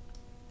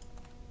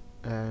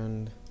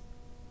 And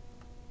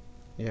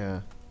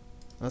yeah,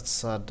 that's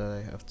sad that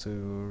I have to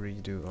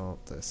redo all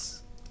of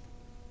this.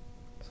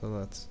 So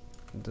let's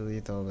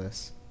delete all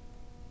this.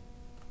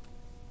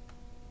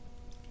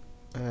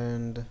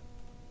 And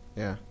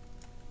yeah,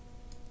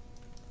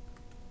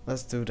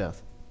 let's do that.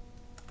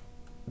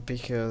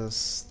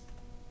 Because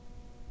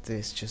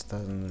this just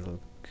doesn't look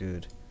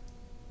good.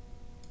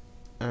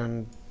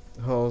 And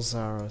holes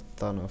are a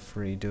ton of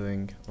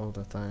redoing all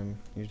the time.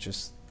 You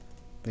just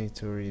need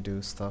to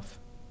redo stuff.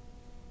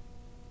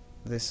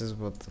 This is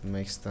what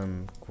makes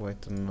them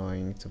quite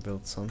annoying to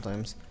build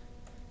sometimes.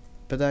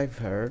 But I've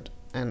heard,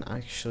 and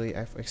actually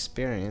I've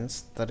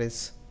experienced, that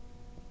it's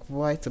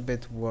quite a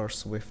bit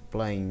worse with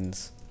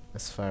planes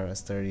as far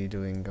as the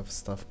redoing of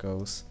stuff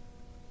goes.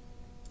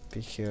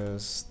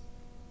 Because,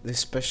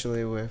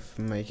 especially with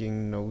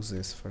making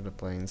noses for the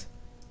planes,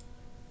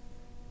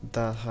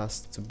 that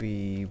has to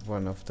be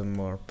one of the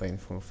more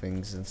painful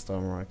things in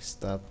Stormworks,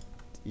 that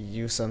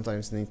you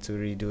sometimes need to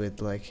redo it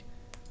like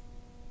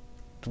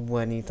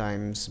 20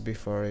 times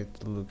before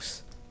it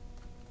looks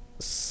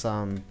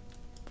some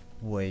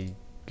way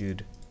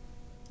good,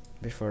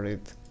 before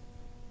it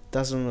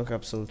doesn't look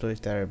absolutely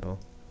terrible.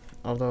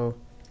 Although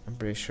I'm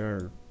pretty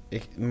sure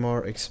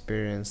more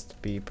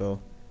experienced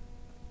people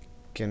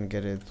can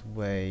get it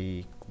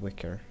way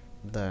quicker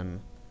than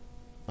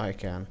I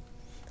can.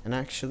 And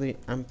actually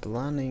I'm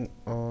planning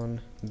on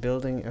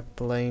building a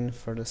plane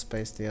for the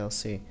Space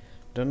DLC.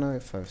 Don't know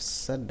if I've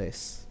said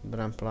this,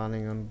 but I'm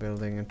planning on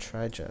building a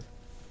trijet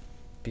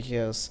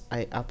because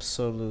I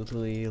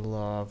absolutely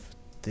love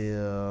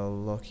the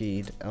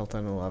Lockheed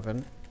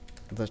L1011,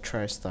 the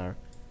TriStar.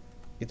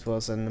 It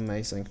was an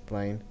amazing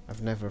plane.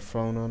 I've never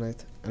flown on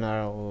it, and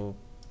I'll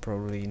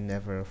probably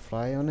never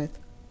fly on it,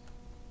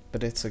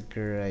 but it's a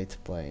great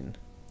plane.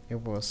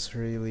 It was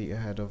really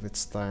ahead of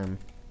its time.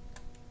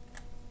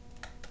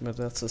 But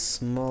that's a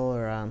small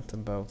rant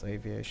about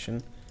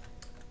aviation.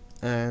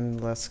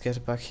 And let's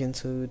get back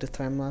into the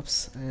time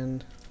lapse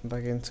and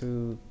back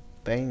into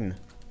Bane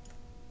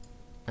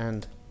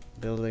and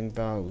building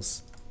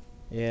bows.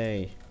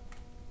 Yay,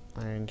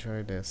 I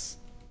enjoy this.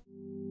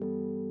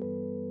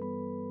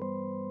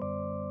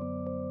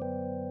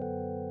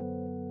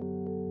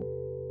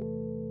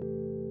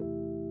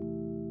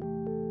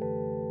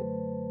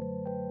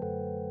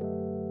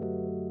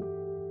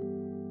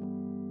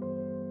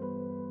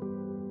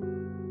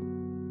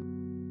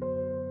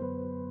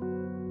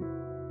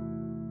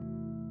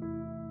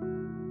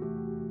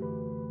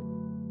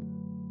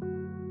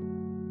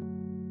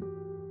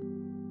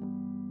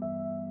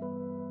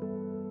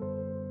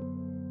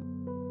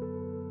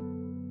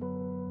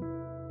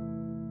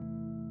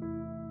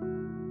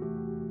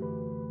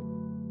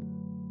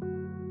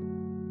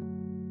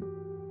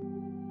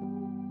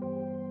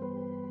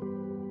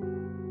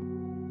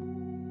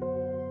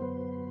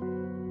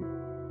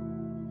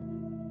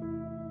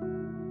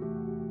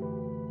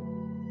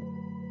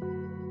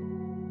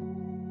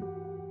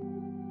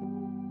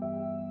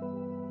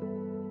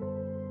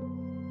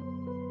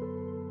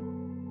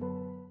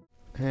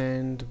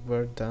 And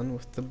we're done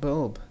with the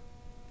bulb.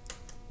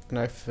 And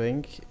I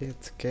think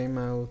it came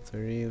out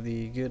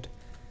really good.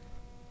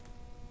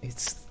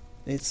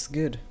 It's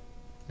good,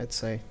 I'd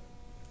say.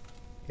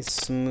 It's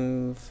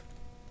smooth.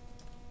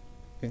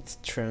 It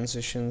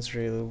transitions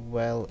really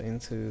well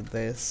into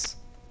this.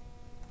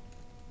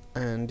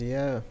 And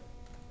yeah,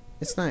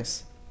 it's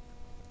nice.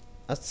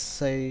 I'd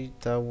say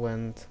that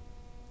went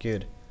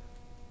good.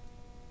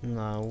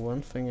 Now,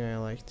 one thing I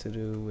like to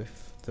do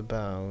with the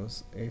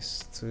bows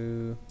is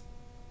to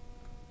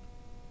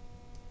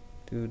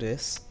do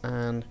this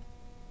and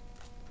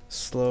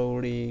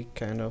slowly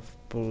kind of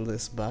pull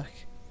this back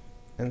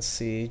and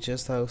see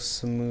just how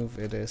smooth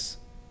it is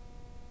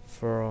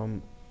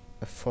from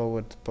a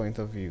forward point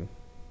of view.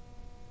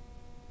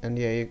 And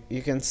yeah,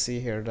 you can see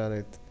here that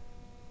it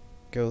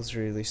goes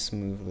really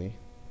smoothly.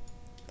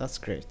 That's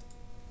great.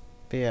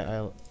 But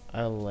yeah,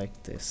 I'll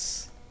like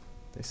this.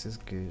 This is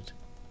good.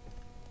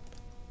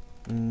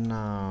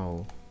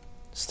 Now,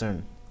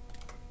 stern.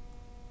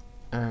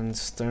 And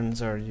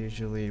sterns are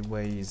usually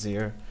way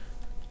easier.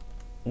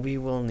 We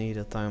will need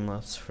a time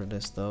lapse for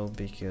this though,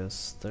 because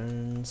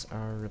sterns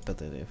are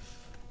repetitive.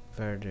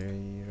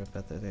 Very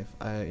repetitive.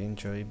 I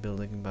enjoy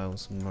building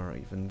bows more,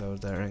 even though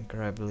they're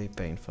incredibly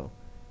painful.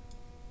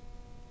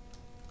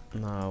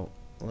 Now,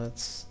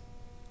 let's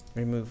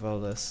remove all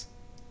this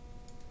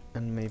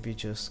and maybe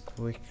just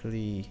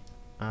quickly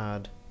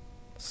add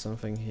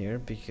something here,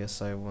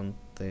 because I want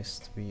this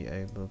to be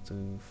able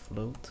to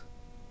float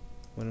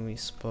when we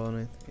spawn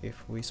it,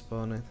 if we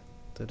spawn it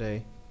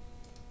today.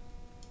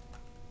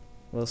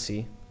 We'll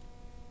see.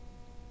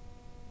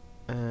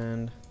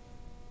 And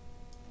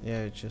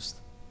yeah, just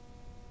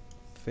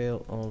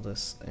fill all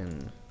this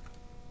in.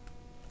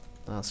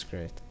 That's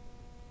great.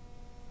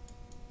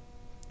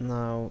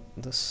 Now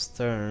the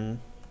stern.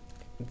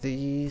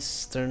 These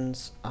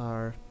sterns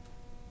are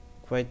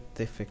quite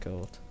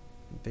difficult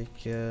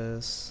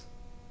because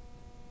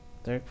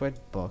they're quite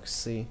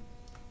boxy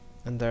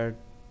and they're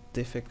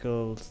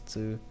difficult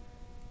to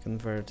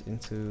convert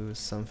into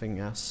something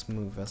as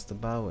smooth as the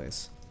bow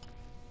is.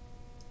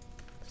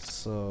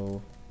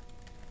 So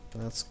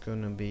that's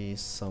gonna be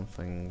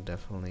something,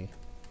 definitely.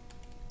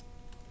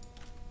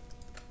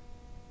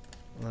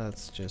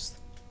 Let's just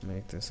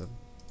make this a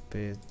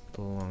bit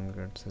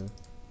longer to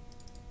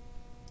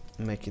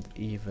make it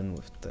even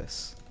with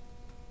this.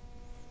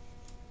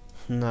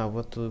 Now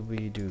what do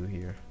we do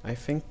here? I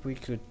think we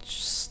could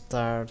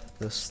start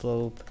the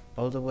slope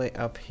all the way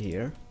up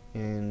here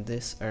in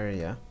this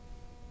area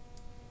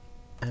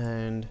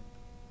and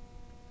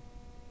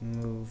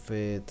move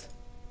it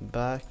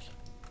back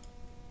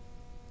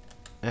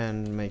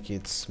and make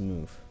it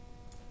smooth,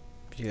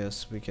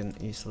 because we can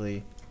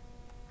easily,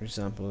 for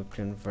example,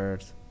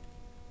 convert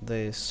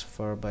this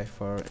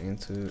 4x4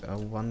 into a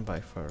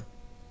 1x4,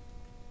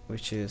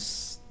 which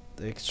is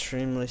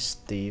extremely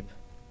steep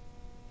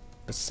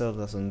but still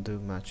doesn't do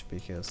much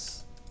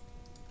because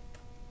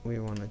we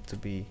want it to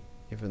be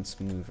even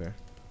smoother.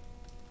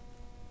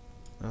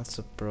 That's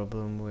a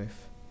problem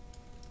with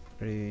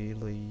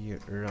really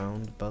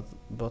round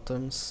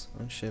bottoms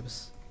on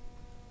ships,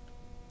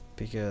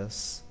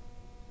 because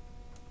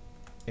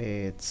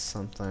it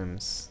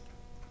sometimes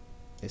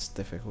is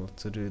difficult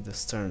to do the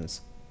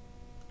sterns.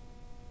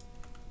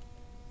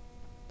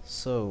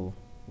 So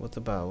what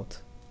about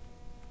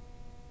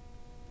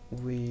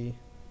we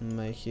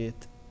make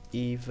it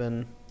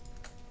even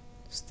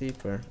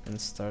steeper and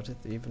start it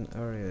even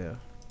earlier?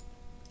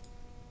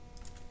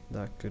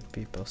 That could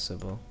be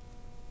possible.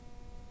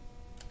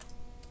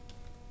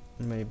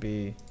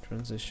 Maybe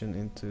transition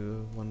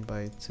into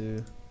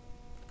 1x2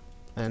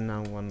 and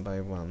now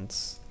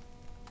 1x1s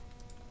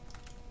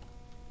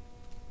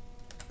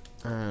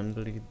and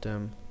lead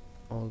them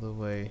all the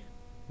way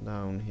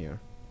down here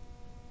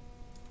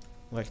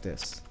like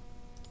this,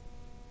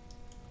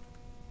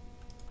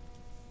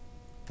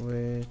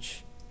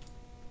 which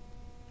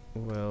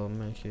will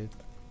make it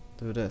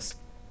do this,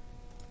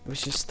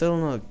 which is still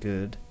not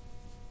good.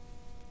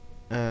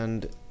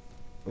 And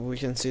we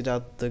can see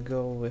that the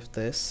goal with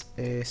this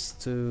is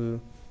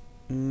to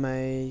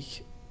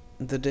make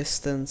the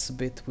distance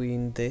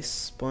between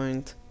this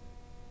point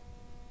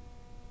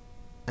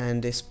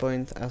and this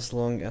point as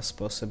long as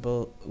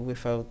possible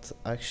without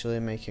actually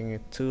making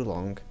it too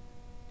long,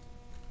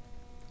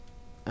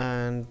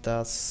 and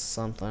that's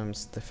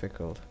sometimes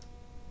difficult.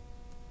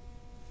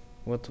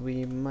 What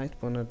we might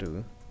wanna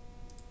do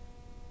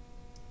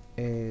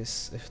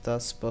is, if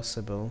that's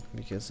possible,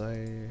 because I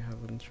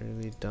haven't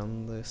really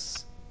done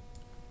this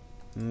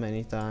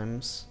many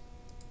times,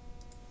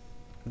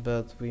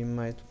 but we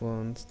might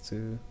want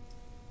to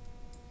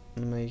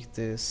make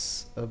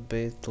this a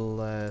bit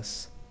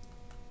less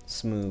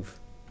smooth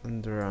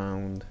and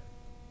round,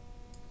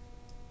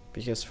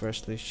 because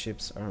firstly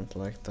ships aren't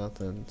like that,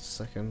 and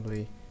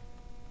secondly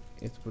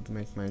it would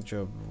make my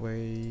job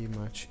way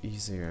much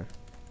easier.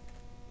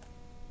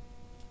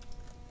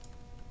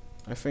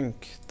 I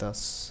think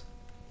that's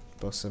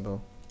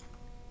possible.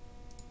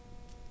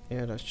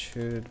 Yeah, that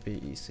should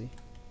be easy.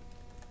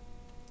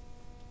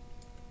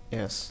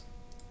 Yes.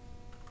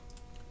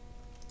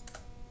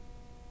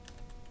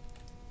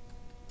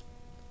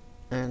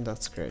 And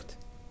that's great.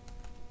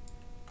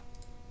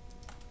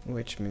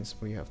 Which means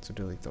we have to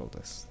delete all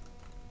this.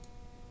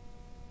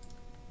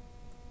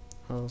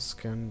 Hulls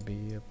can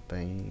be a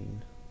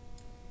pain,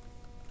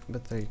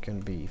 but they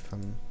can be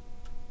fun.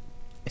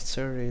 It's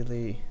a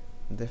really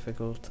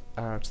difficult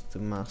art to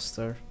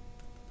master,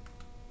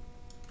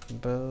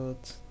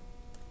 but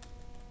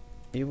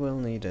you will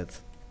need it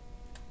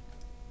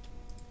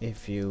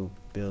if you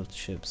build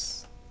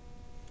ships.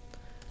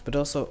 But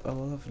also a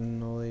lot of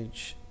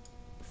knowledge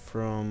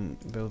from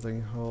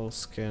building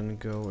hulls can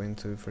go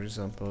into, for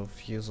example,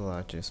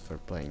 fuselages for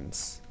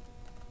planes.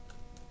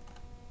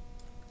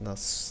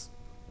 That's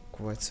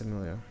quite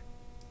similar.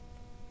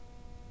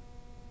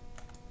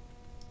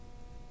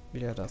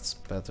 Yeah, that's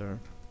better.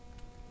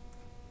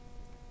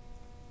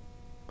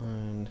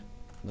 And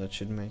that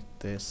should make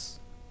this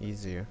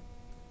easier.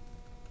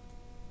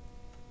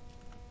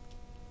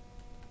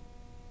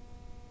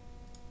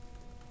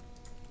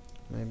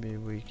 Maybe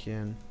we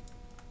can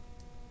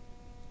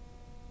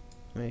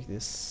make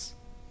this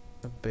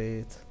a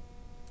bit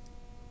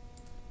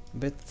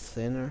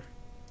thinner.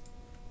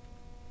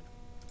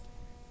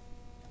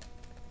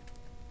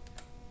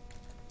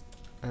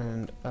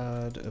 And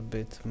add a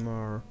bit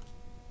more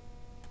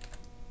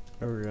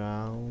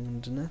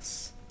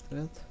roundness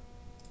to it,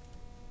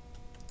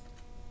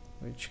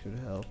 which could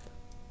help.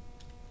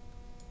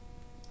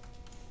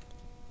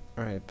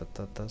 Alright, but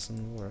that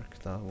doesn't work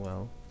that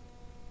well.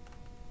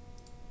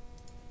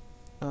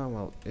 Oh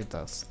well, it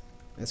does.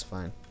 It's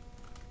fine.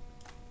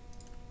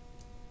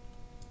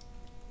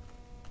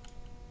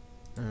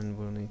 And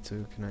we'll need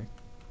to connect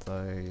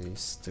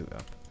these two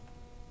up.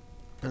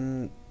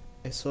 And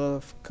a sort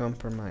of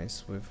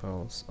compromise with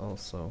holes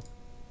also.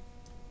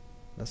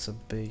 That's a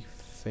big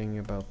thing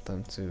about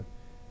them too.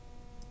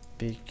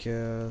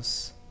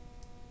 Because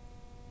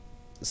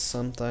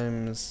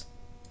sometimes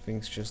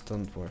things just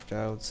don't work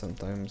out,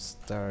 sometimes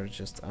there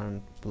just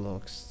aren't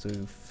blocks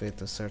to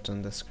fit a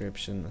certain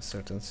description, a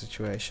certain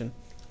situation.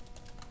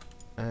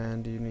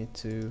 And you need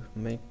to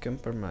make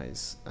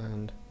compromise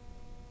and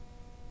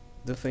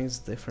do things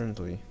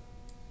differently,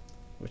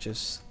 which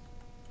is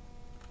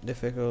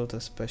difficult,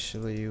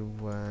 especially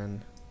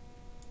when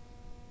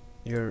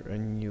you're a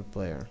new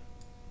player.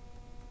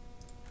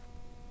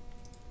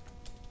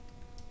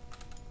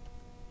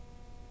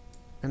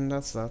 And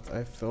that's that.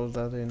 I filled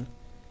that in.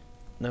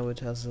 Now it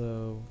has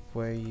a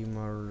way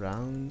more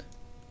round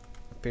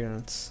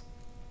appearance,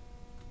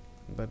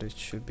 but it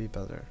should be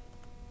better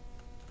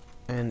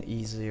and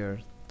easier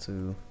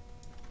to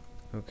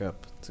hook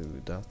up to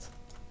that.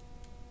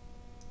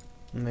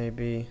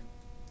 Maybe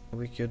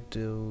we could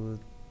do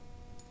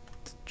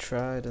the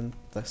tried and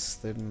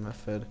tested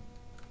method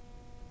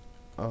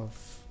of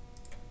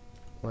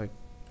like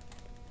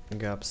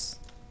gaps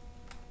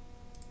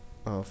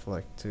of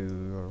like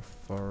 2 or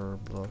 4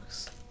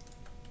 blocks.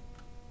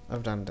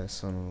 I've done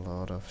this on a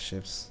lot of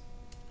ships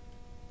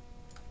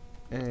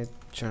and it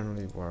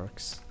generally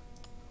works,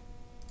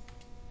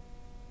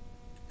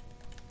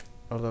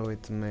 although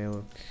it may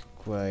look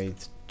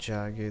quite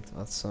jagged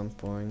at some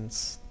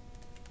points,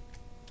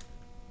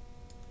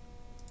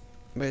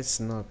 but it's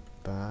not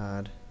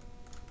bad.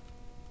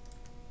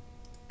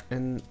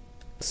 And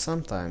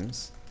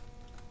sometimes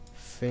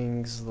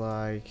things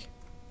like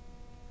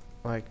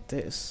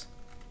this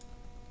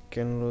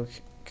can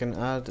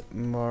add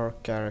more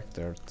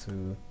character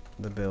to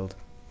the build.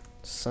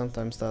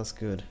 Sometimes that's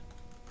good,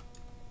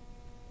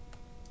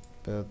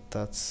 but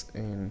that's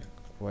in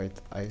quite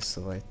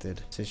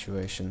isolated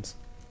situations.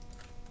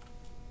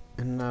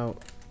 And now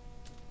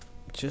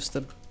just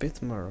a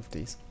bit more of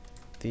these.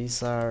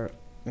 These are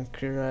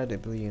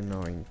incredibly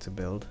annoying to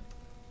build,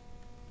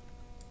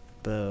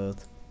 but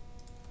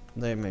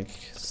they make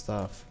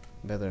stuff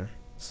better,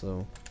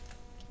 so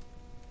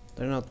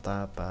they're not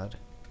that bad.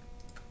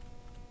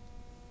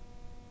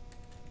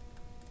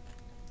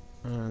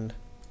 And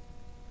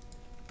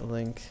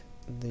link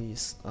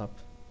these up.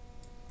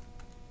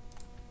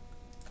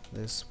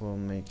 This will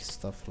make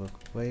stuff look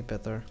way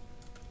better,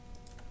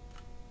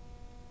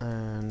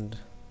 and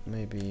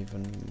maybe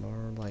even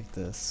more like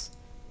this.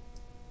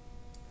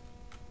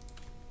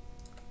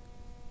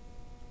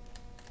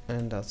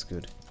 And that's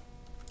good.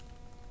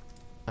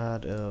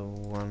 Add a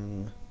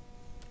 1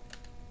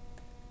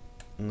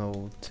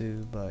 no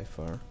 2 by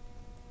far.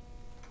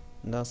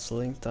 That's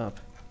linked up.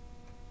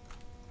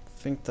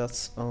 I think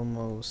that's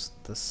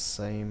almost the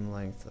same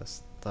length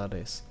as that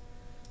is.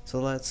 So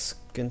let's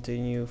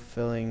continue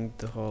filling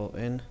the hole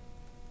in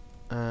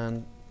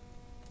and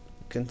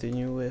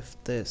continue with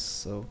this.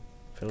 So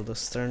fill the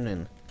stern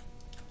in,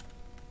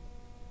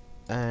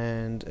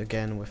 and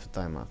again with a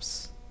time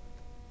lapse.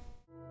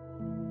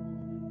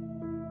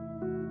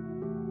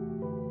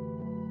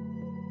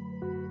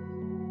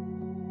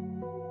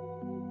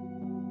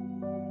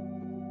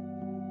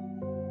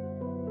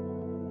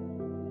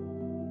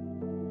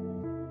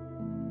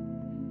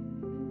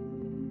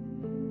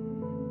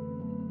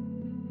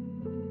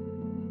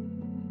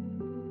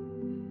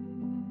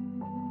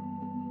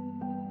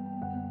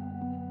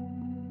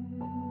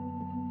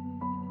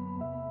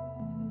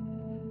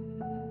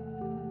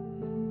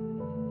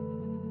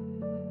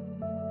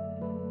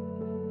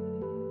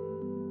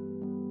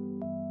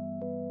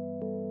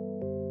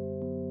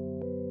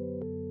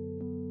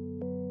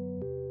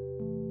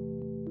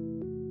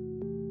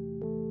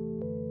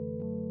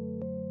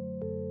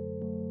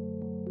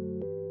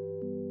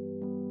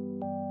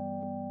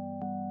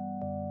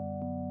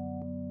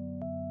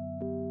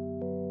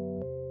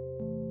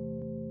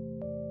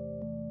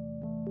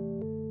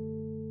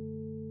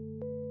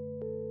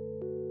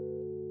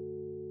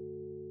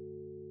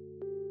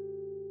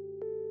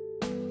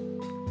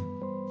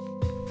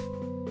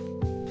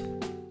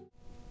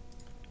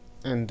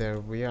 And there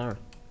we are,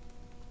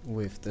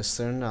 with the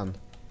stern done.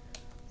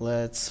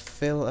 Let's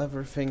fill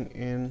everything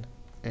in,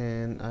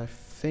 and I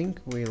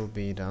think we'll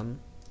be done,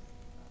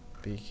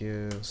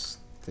 because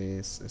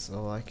this is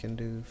all I can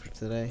do for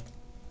today.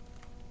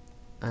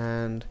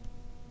 And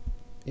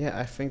yeah,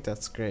 I think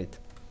that's great.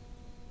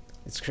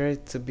 It's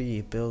great to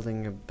be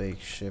building a big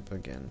ship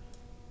again,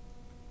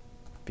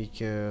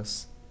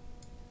 because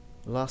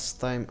last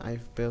time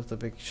I've built a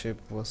big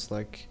ship was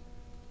like,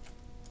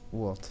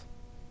 what?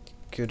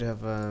 Could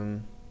have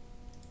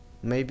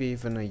maybe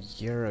even a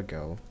year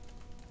ago,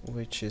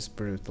 which is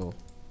brutal.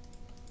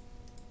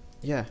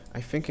 Yeah,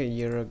 I think a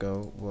year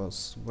ago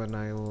was when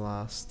I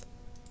last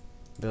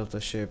built a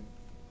ship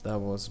that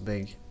was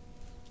big,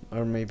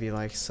 or maybe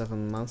like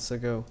 7 months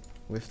ago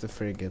with the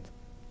frigate.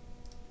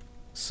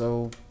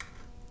 So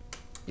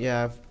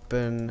yeah, I've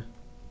been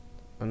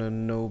on a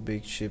no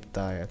big ship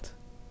diet,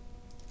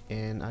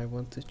 and I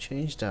want to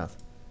change that.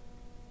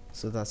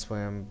 So that's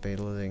why I'm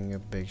building a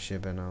big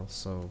ship, and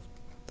also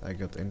I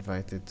got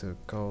invited to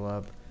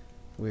collab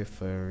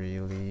with a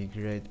really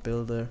great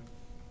builder,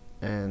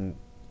 and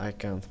I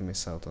can't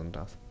miss out on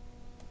that.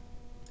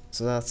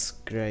 So that's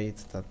great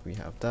that we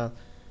have that.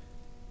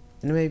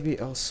 And maybe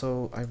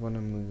also I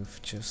wanna move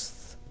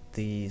just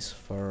these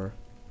for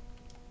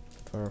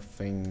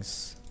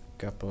things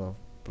a couple of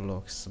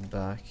blocks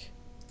back,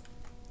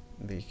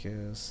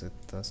 because it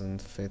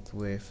doesn't fit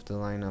with the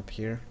line up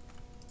here,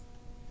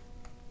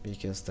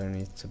 because there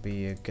needs to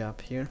be a gap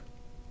here.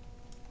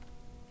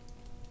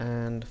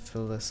 And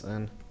fill this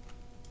in.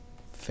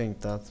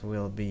 Think that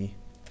will be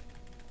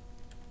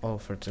all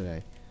for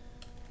today.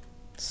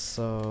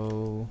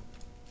 So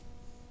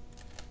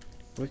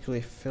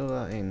quickly fill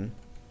that in,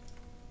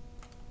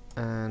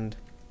 and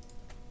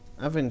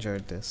I've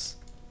enjoyed this.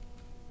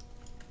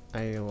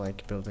 I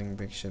like building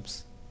big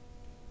ships.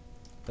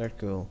 They're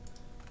cool.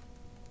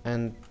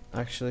 And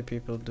actually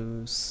people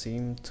do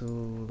seem to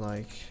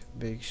like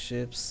big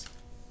ships,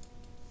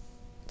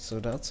 so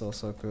that's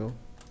also cool.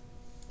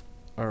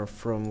 Or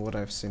from what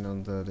I've seen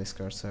on the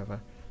Discord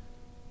server.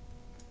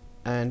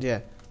 And yeah,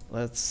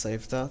 let's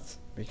save that,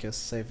 because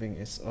saving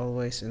is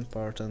always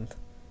important.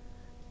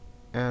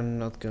 I'm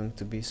not going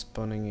to be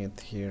spawning it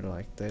here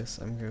like this.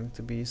 I'm going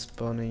to be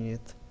spawning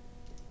it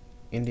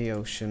in the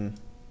ocean,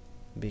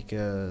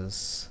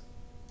 because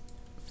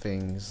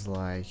things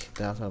like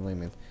data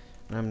limit.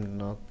 And I'm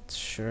not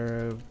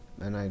sure,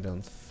 and I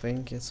don't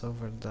think it's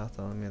over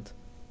data limit,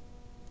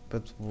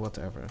 but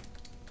whatever.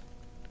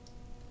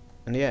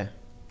 And yeah,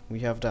 we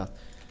have that.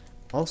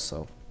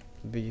 Also,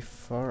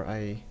 before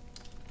I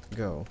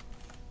go,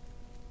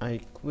 I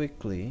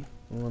quickly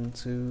want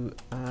to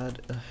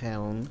add a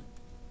helm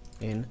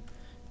in,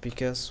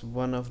 because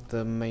one of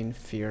the main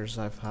fears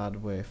I've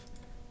had with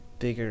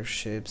bigger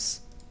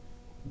ships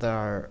that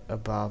are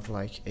above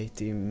like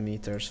 80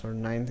 meters or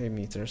 90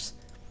 meters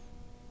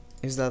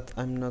is that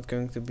I'm not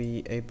going to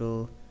be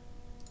able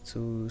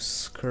to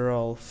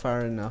scroll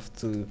far enough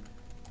to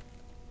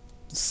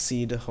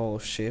see the whole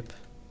ship,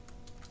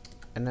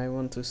 and I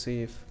want to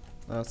see if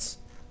that's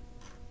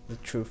the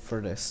truth for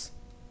this.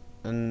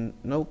 And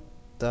nope,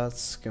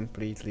 that's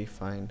completely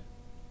fine.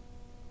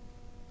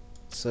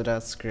 So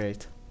that's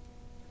great.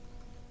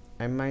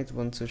 I might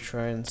want to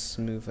try and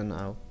smoothen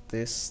out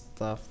this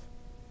stuff,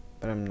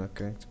 but I'm not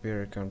going to be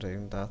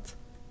recording that,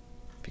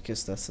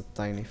 because that's a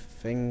tiny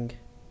thing.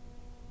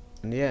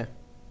 And yeah,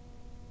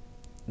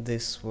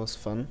 this was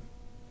fun,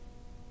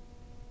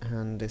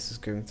 and this is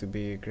going to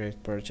be a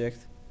great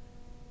project.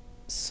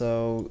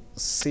 So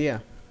see ya.